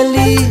seas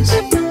feliz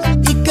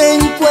y que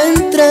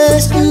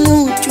encuentres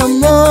mucho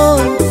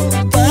amor,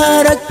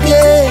 para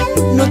que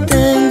no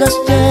tengas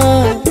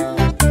ya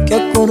que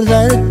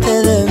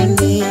acordarte de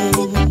mí.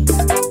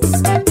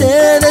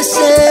 Te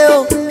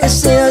deseo que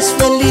seas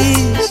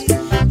feliz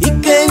y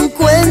que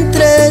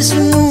encuentres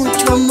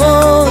mucho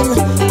amor,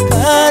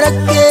 para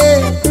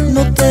que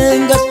no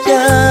tengas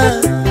ya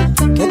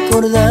que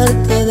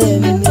acordarte de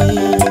mí.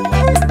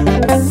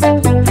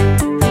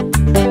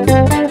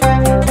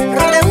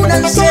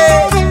 Reúnanse.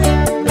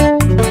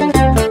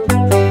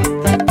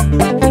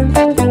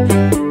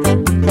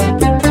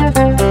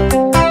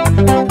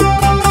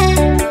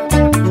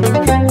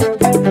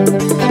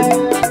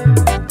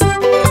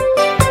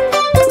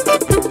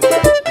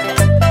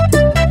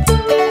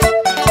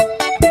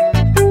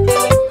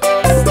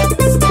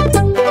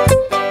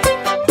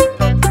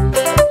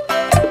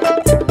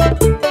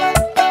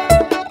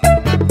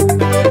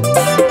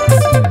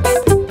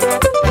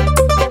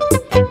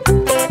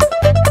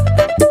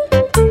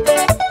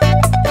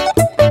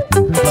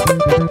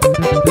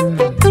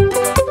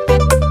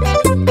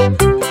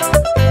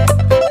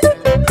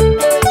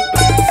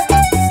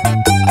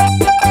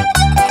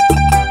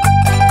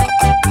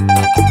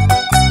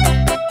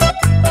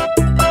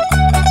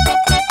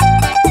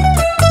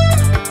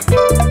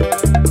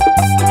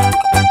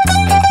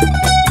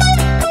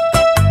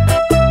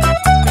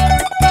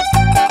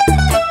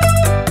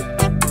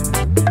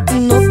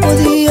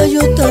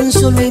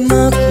 Solo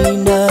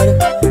imaginar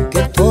que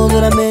todo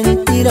era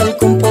mentira al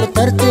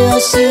comportarte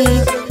así.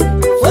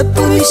 Fue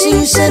puro y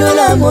sincero el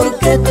amor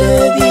que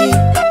te di,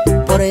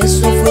 por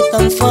eso fue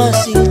tan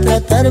fácil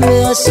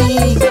tratarme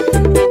así.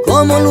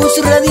 Como luz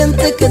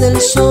radiante que del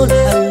sol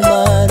al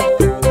mar,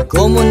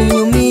 como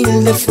niño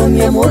humilde fue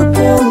mi amor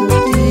por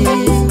ti.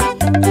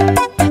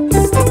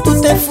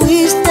 Tú te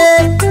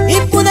fuiste y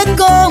pude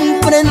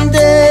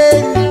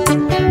comprender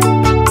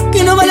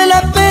que no vale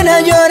la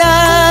pena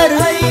llorar.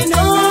 Ay,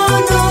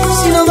 no,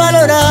 si no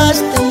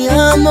valoraste mi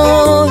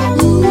amor.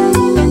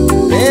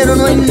 Pero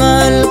no hay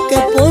mal que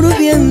por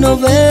bien no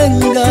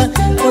venga,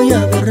 voy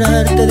a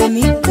borrarte de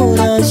mi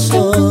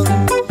corazón.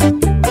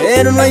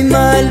 Pero no hay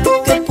mal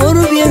que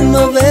por bien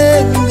no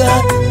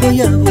venga,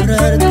 voy a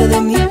borrarte de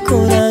mi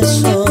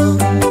corazón.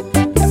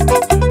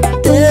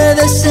 Te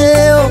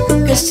deseo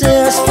que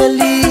seas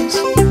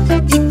feliz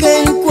y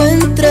que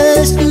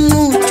encuentres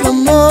mucho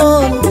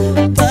amor,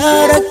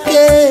 para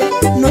que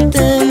no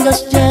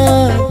tengas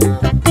ya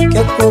que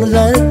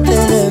acordarte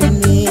de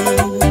mí.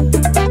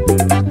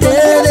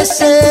 Te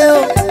deseo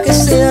que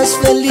seas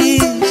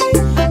feliz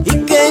y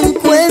que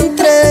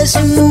encuentres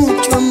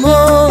mucho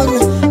amor,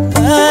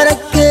 para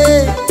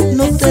que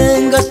no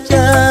tengas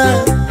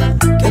ya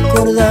que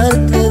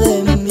acordarte de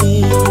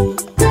mí.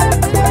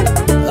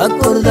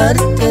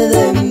 Acordarte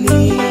de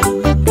mí.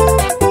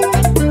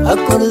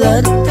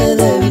 Acordarte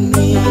de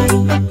mí.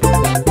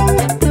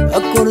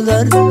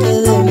 Acordarte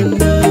de mí.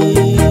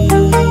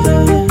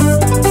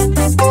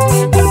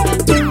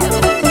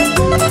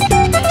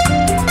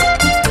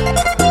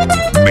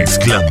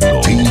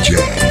 Mezclando DJ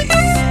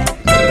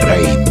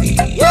Raimi.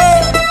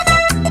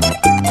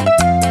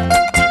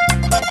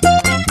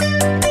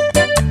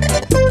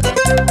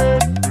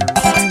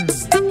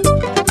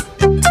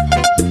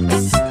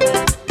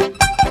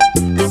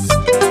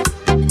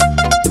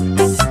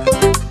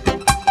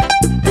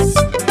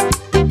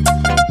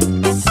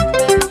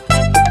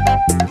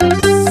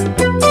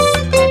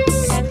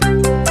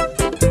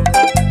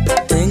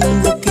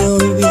 Tengo que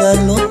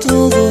olvidarlo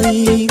todo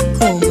y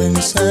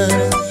comenzar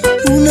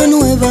una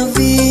nueva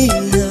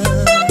vida,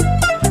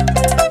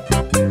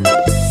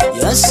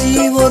 y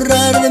así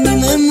borrar de mi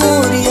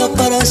memoria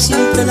para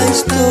siempre la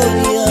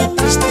historia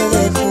triste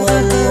de tu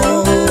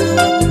amor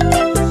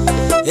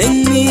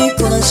en mi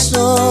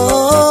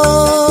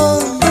corazón.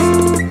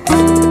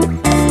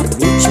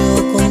 Lucho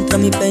contra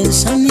mi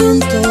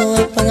pensamiento,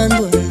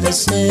 apagando el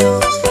deseo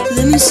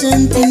de mis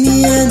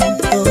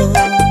sentimientos,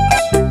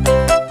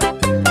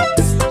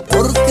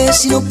 porque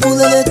si no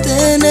pude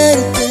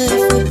detenerte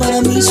fue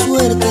para mi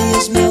suerte, y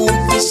es mejor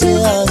que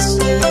sea así.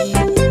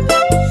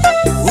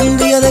 Un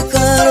día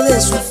dejar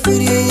de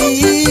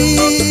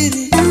sufrir,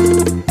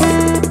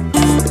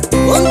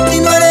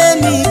 continuaré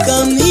mi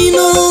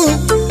camino,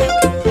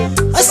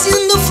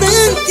 haciendo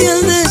frente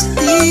al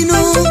destino.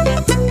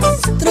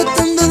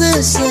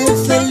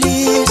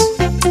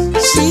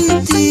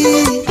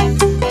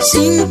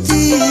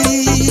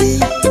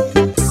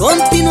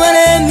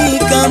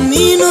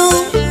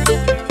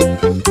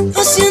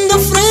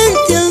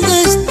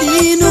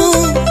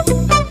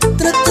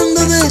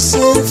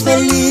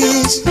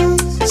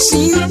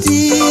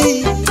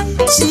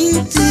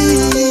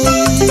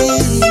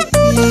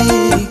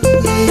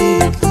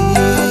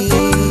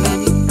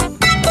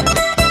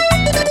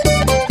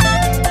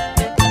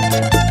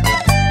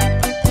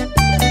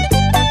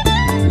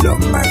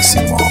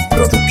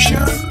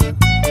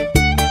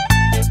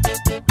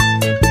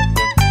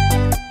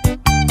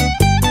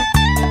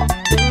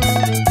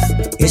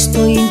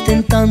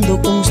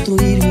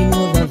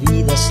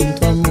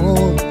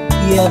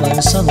 he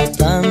avanzado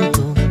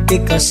tanto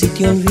que casi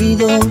te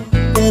olvido,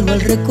 pero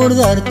al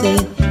recordarte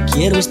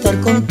quiero estar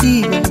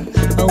contigo.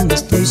 Aún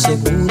estoy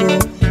seguro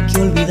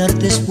que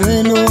olvidarte es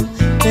bueno,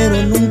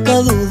 pero nunca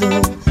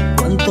dudo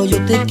cuánto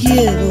yo te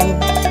quiero,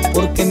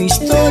 porque mi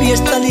historia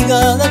está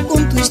ligada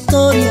con tu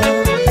historia,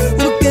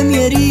 porque mi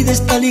herida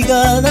está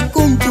ligada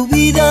con tu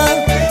vida.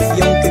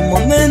 Y aunque en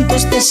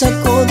momentos te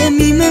saco de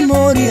mi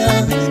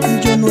memoria,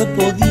 yo no he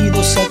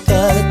podido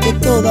sacarte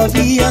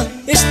todavía.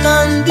 Es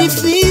tan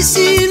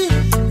difícil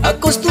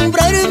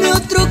acostumbrarme a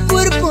otro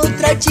cuerpo,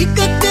 otra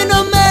chica que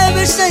no me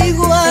besa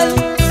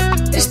igual.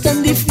 Es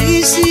tan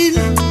difícil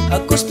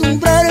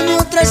acostumbrarme a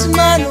otras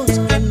manos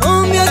que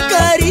no me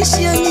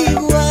acarician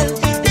igual.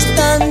 Es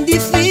tan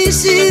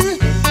difícil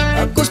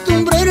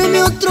acostumbrarme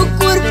a otro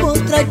cuerpo,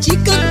 otra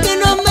chica que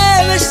no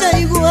me besa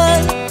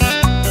igual.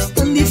 Es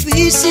tan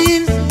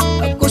difícil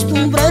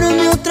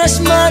acostumbrarme a otras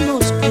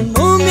manos que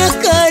no me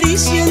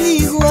acarician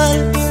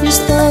igual.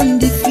 Es tan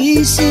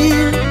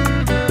difícil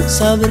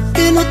saber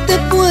que no te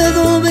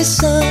puedo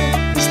besar.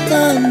 Es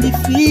tan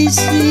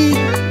difícil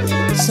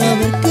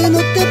saber que no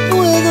te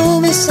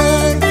puedo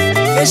besar.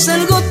 Es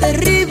algo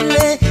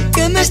terrible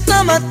que me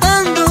está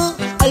matando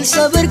al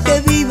saber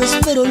que vives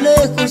pero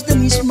lejos de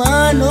mis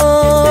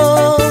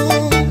manos.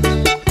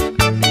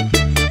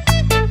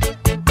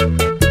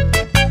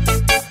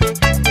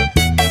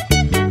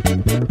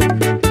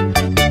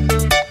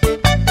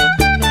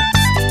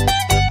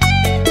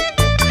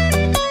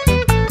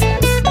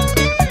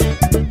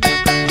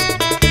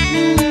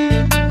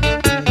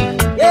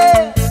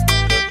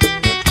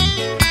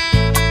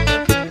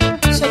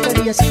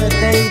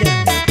 Ferreira,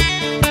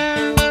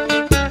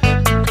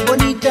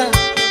 bonita.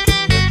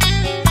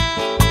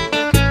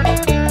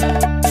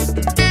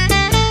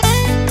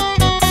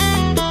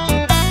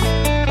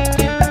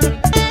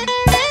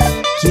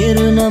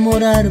 Quiero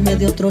enamorarme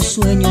de otros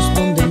sueños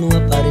donde no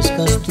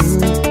aparezcas tú,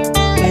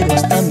 pero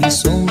hasta mi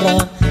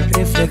sombra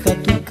refleja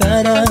tu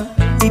cara,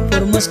 y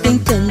por más que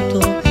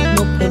intento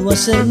no puedo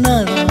hacer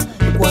nada.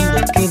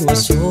 Cuando quedo a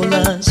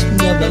solas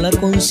me habla la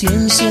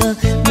conciencia,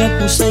 me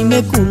acusa y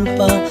me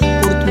culpa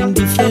por tu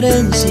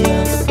indiferencia.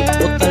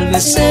 O tal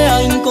vez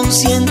sea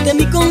inconsciente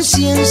mi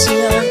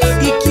conciencia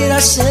y quiera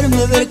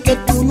hacerme ver que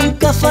tú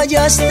nunca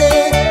fallaste,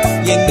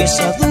 y en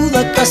esa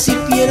duda casi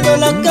pierdo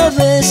la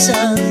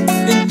cabeza.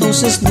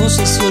 Entonces no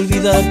sé si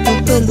olvidarte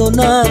o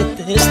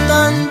perdonarte. Es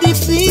tan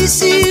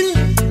difícil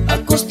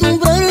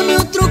acostumbrarme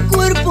a otro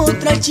cuerpo,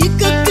 otra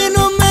chica que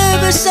no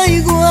me besa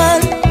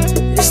igual.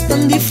 Es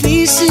tan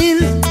difícil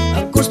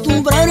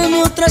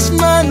acostumbrarme a otras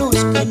manos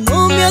que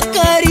no me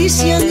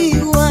acarician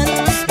igual.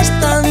 Es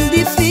tan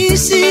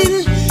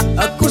difícil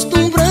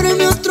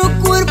acostumbrarme a otro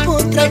cuerpo,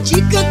 otra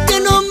chica que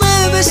no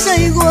me besa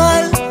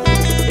igual.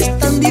 Es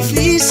tan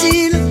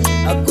difícil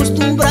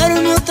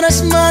acostumbrarme a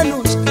otras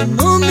manos que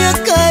no me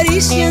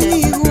acarician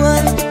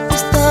igual.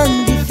 Es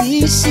tan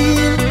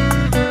difícil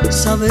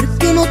saber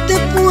que no te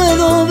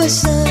puedo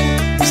besar.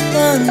 Es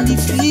tan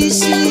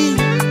difícil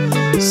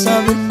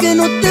saber que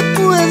no te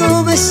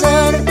puedo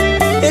besar.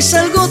 Es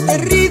algo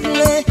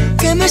terrible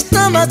que me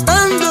está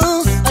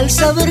matando al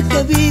saber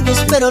que vives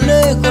pero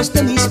lejos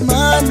de mis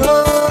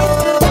manos.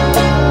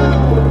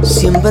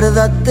 Si en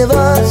verdad te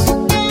vas,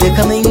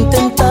 déjame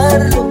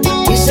intentarlo.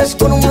 Quizás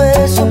con un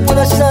beso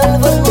pueda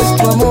salvar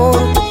nuestro amor.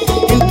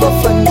 En tu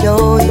afán ya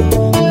hoy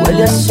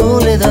huele a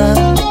soledad,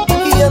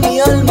 y a mi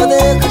alma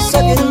deja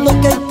sabiendo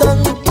que hay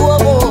tanto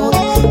amor.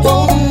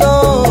 Oh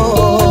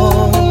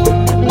no,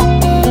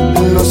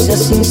 no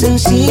seas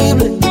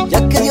insensible,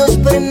 ya que Dios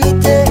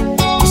permite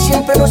y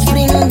siempre nos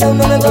brinda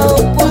una nueva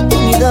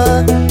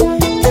oportunidad.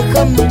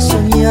 Déjame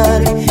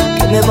soñar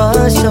que me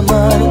vas a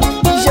amar,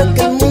 ya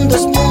que el mundo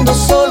es mundo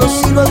solo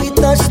si lo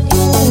habitas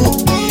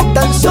tú,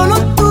 tan solo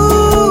tú.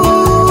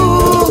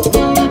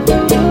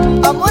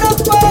 Amor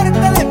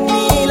aparte de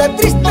mí la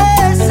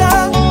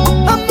tristeza,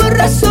 amor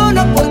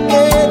razona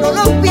porque no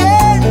lo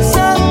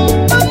piensa.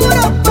 Amor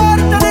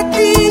aparte de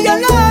ti ya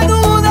la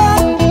duda,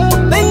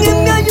 ven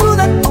en mi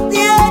ayuda, tú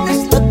tienes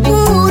la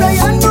cura,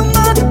 ya no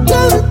más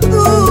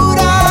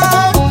tortura.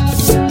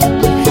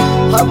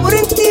 Amor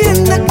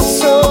entiende que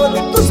solo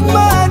en tus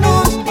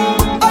manos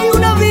hay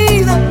una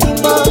vida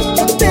y más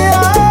yo te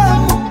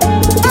amo.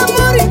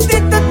 Amor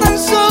intenta tan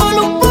solo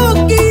un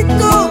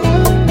poquito,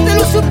 te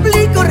lo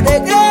suplico,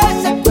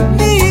 regresa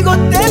conmigo,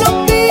 te lo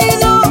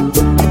pido,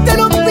 te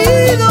lo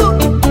pido,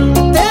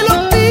 te lo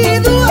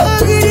pido a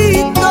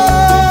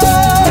gritos.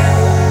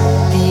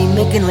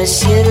 Dime que no es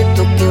cierto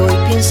que hoy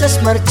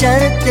piensas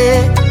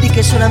marcharte y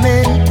que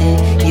solamente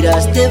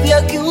irás de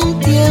viaje un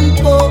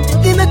tiempo.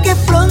 Dime que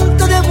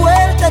pronto de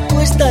vuelta tú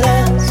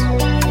estarás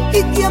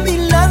y que a mi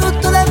lado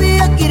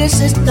todavía quieres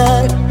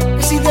estar.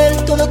 Que si del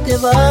todo te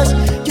vas,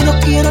 yo no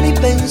quiero ni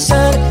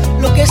pensar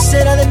lo que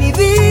será de mi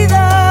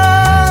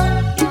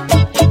vida.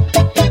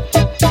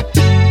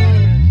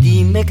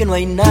 Dime que no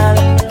hay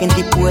nada que en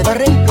ti pueda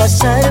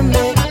reemplazarme,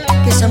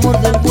 que es amor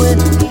del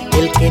bueno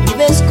el que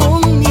vives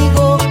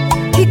conmigo,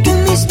 y que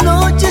en mis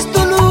noches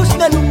tu luz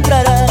me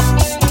alumbrará.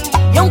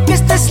 Y aunque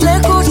estés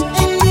lejos,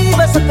 en mí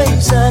vas vas a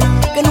pensar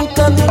que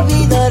nunca me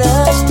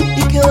olvidarás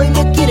y que hoy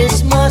me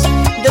quieres más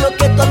de lo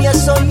que tú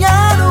habías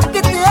soñado,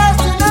 que te has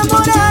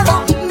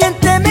enamorado.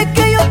 Miénteme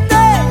que yo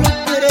te lo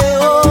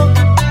creo,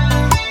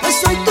 que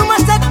soy tu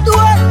más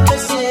actual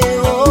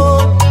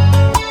deseo,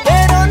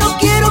 pero no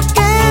quiero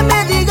que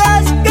me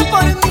digas que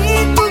por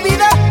mí tu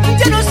vida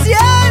ya no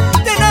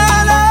siente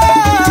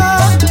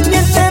nada.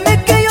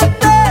 Miénteme que yo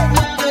te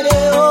lo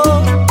creo,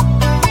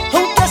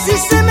 aunque así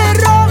se me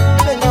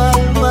rompe el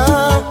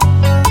alma,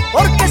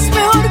 porque es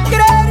mejor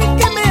creer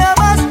que me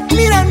amas.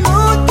 Mira,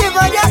 no te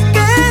vayas,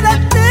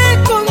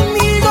 quédate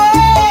conmigo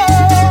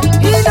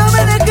y no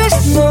me dejes,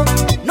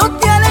 no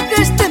te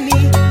alejes de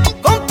mí.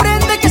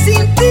 Comprende que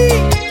sin ti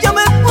yo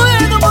me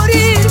puedo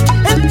morir.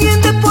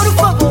 Entiende por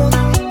favor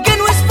que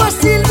no es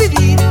fácil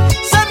vivir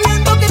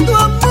sabiendo que tu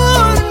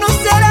amor no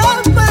será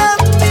para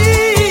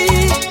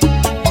mí.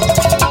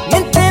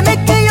 Miénteme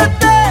que yo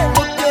te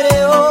lo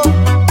creo,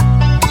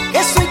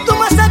 que soy tu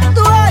más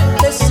actual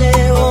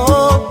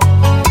deseo,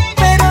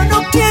 pero no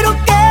quiero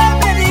que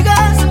me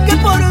digas que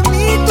por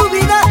mí tu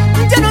vida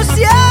ya no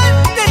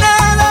siente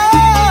nada.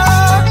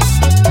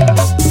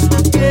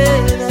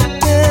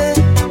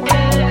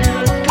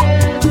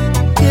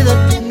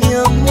 Quédate mi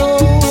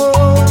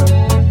amor,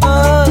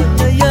 ay,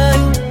 ay,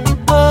 ay,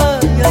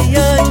 ay, ay,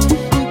 ay,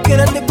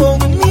 quédate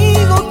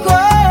conmigo,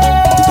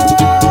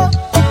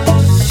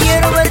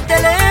 quiero verte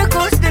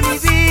lejos de mi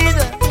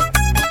vida,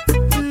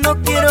 no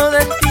quiero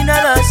de ti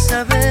nada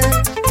saber.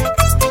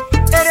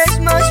 Eres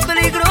más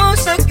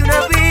peligrosa que una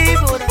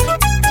víbora,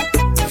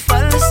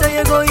 falsa y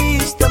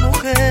egoísta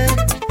mujer.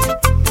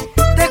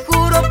 Te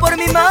juro por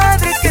mi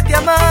madre que te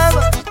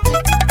amaba,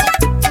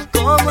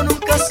 como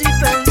nunca sí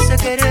pensé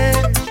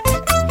querer,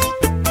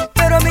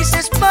 pero a mis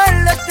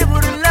espaldas te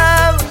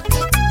burlabas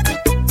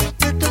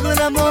de todo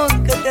el amor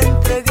que te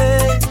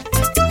entregué.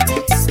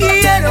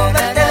 Quiero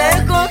verte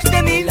lejos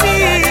de mi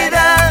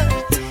vida,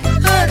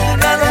 a tu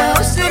lado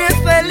no seré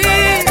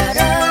feliz.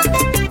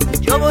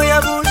 Yo voy a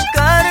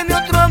buscarme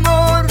otro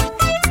amor,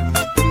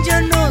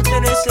 ya no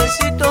te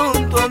necesito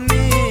junto a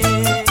mí.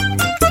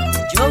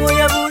 Yo voy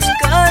a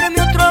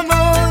buscarme otro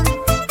amor,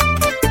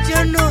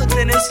 ya no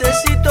te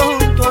necesito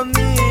junto a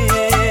mí.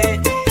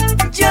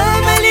 Ya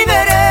me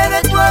liberé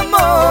de tu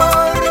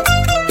amor,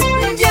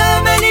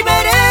 ya me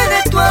liberé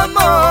de tu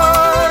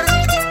amor,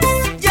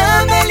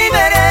 ya me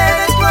liberé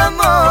de tu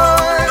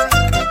amor,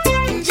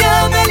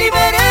 ya me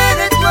liberé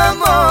de tu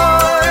amor.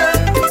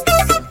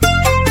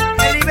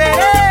 Me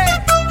liberé.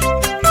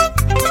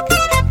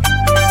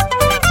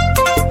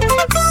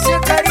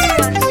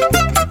 Zacarías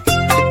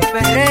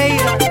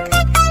Ferreira.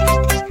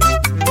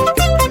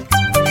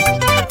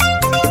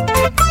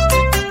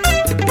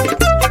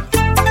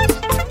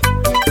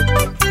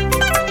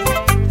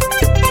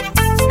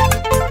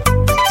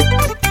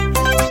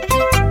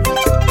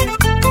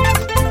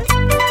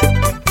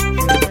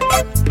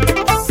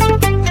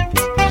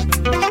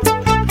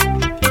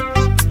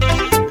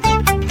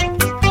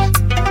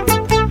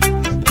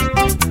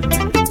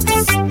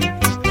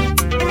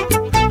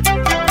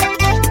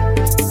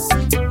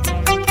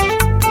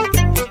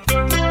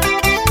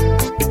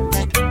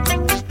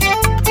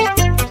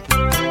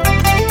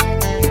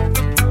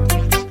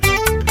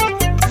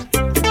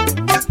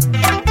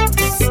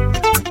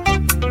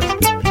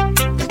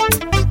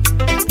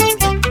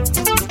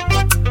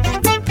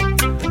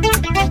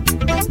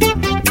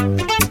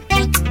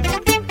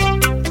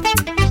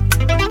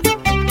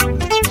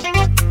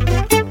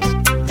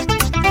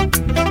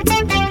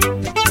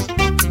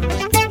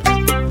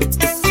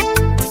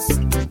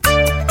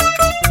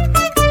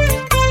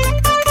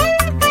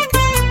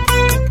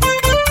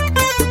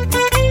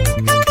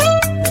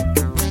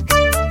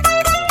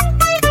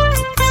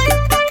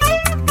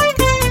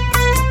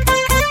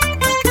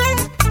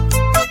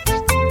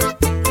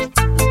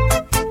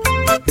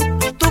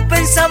 Tú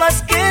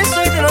pensabas que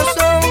soy de los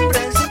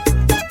hombres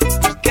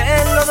que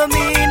lo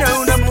domina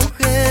una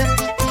mujer.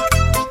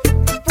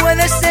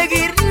 Puedes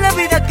seguir la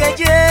vida que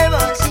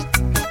llevas,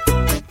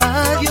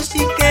 adiós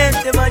y que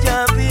te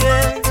vaya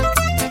bien.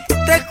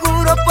 Te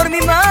juro por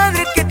mi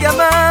madre que te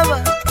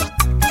amaba,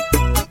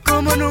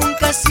 como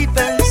nunca sí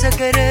pensé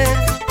querer,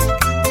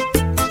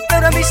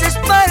 pero a mis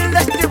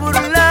espaldas te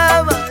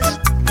burlabas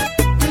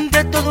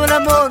de todo el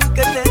amor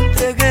que te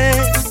entregué.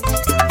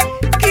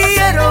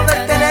 Quiero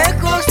verte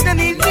lejos de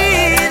mi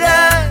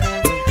vida,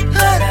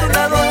 a tu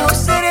lado no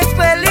seré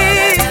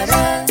feliz.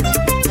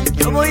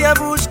 Yo voy a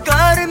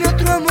buscarme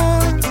otro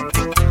amor,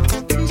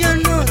 ya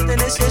no te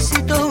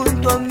necesito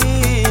junto a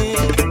mí.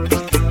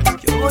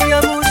 Yo voy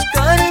a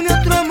buscarme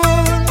otro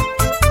amor,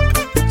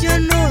 ya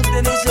no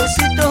te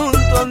necesito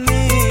junto a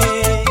mí.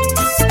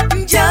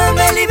 Ya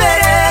me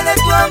liberé de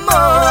tu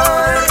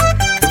amor,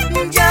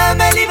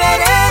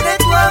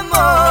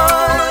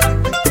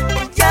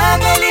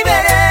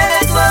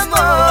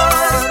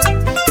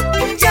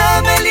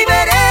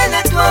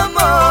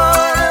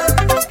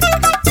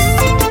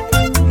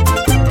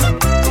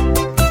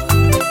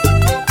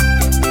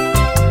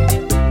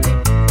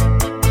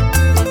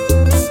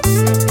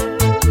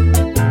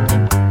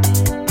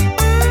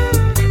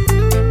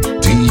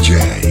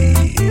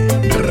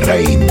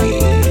 Raimi.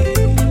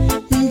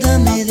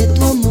 Dame de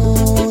tu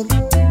amor,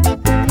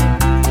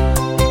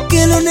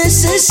 que lo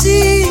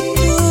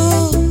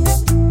necesito.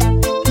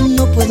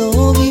 No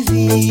puedo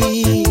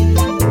vivir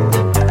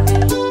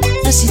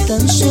así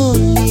tan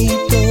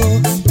solito.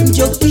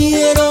 Yo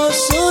quiero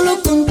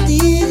solo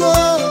contigo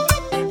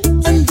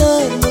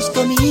andar los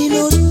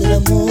caminos del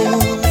amor.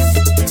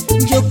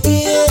 Yo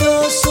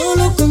quiero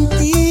solo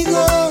contigo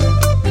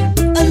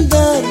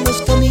andar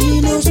los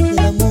caminos del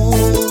amor.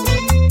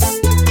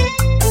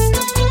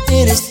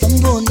 Eres tan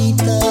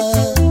bonita,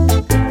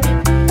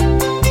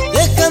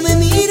 déjame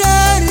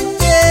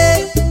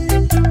mirarte.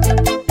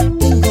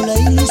 Tengo la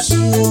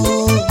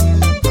ilusión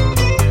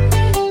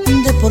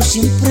de por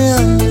siempre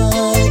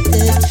amarte.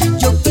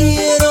 Yo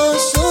quiero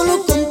solo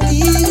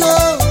contigo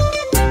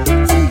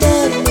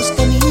andar los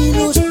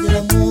caminos del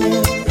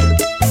amor.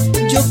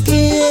 Yo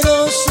quiero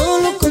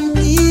solo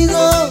contigo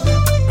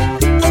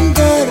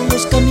andar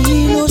los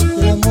caminos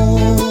del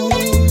amor.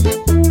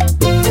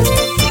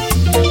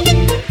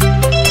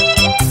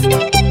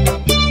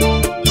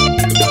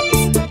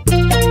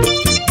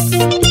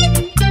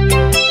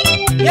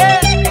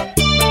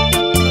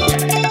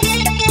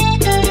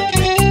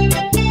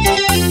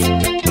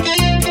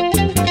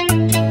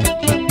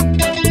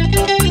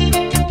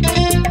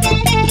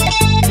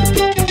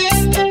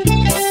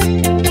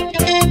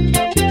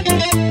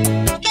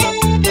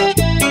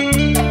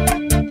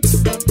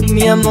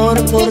 Mi amor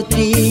por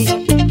ti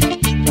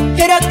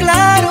era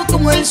claro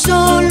como el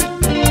sol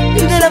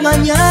de la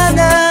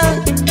mañana.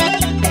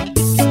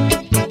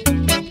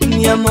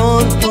 Mi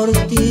amor por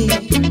ti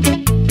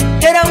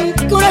era un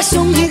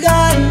corazón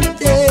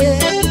gigante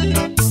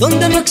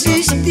donde no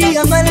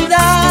existía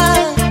maldad.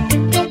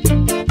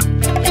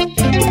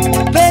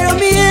 Pero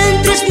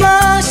mientras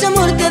más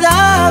amor te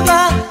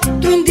daba,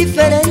 tú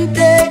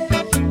indiferente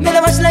me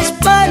dabas la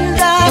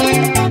espalda.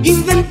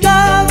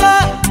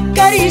 Inventaba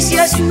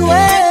caricias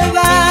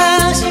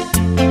nuevas,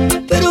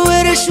 pero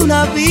eres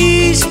una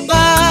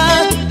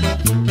avispa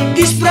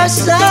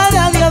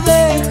disfrazada de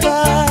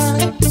abeja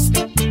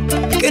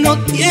que no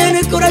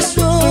tiene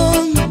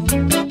corazón.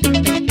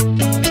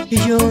 Y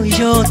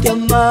yo te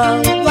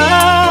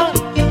amaba,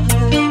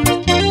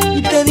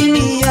 te di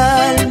mi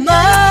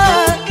alma,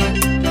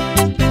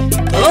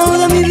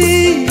 toda mi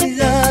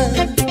vida,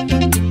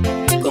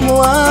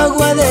 como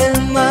agua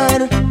del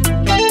mar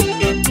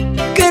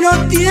que no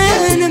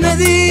tiene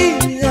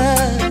medida.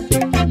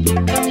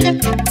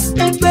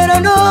 Pero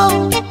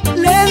no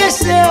le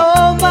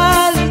deseo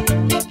mal,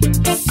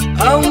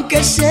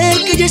 aunque sé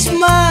que ella es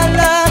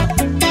mala.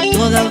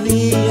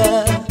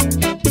 Todavía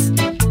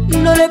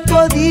no le he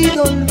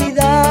podido olvidar.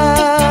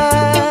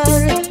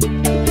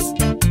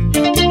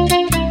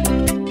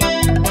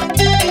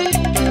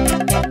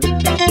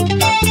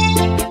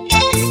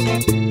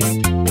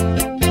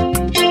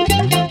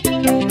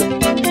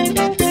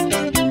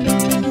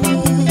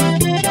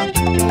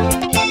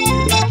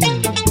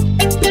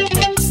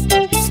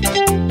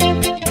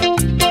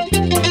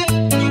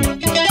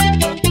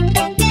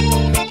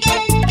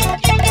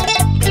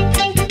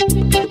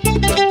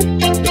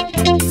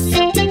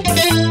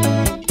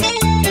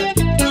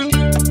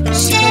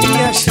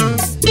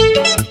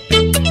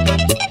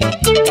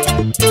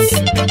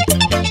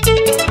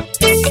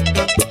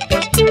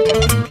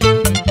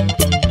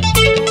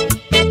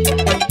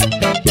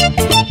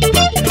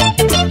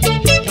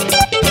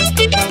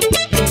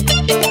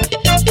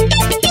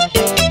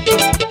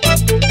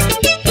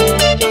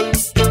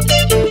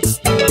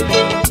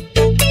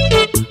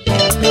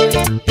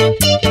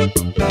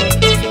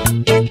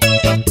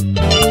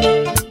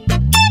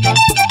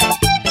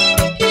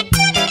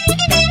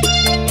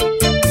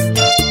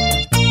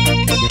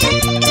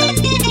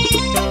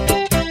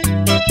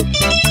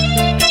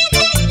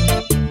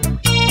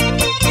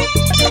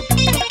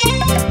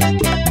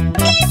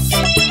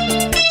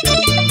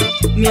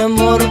 Mi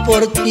amor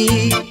por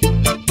ti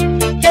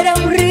era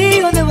un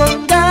río de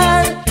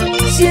bondad,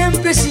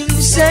 siempre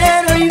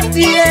sincero y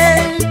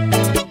fiel.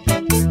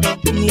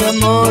 Mi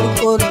amor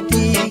por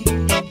ti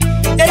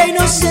era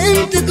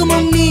inocente como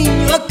un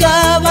niño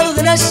acabado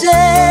de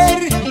nacer.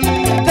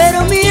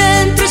 Pero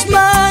mientras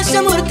más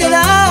amor te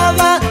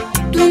daba,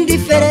 tú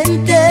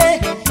indiferente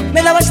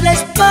me dabas la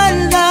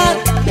espalda.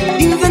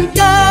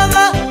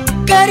 Inventaba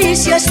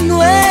caricias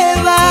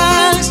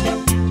nuevas,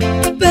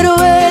 pero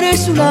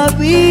eres una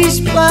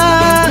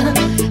avispa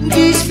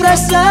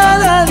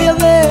disfrazada de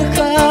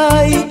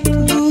abeja. Y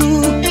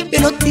tú, que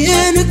no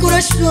tienes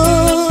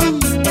corazón.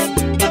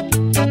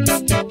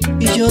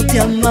 Y yo te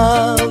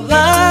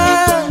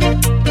amaba,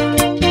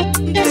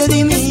 te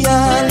di mi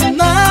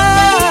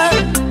alma,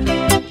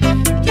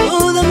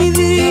 toda mi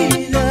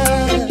vida,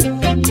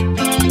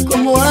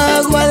 como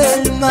agua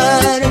del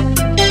mar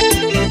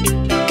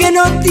que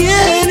no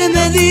tiene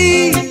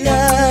medida.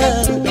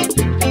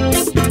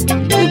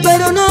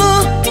 Pero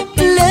no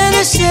le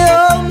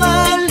deseo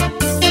mal,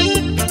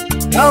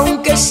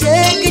 aunque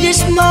sé que ella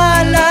es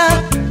mala.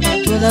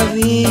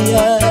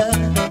 Todavía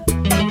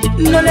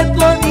no le he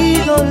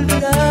podido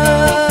olvidar.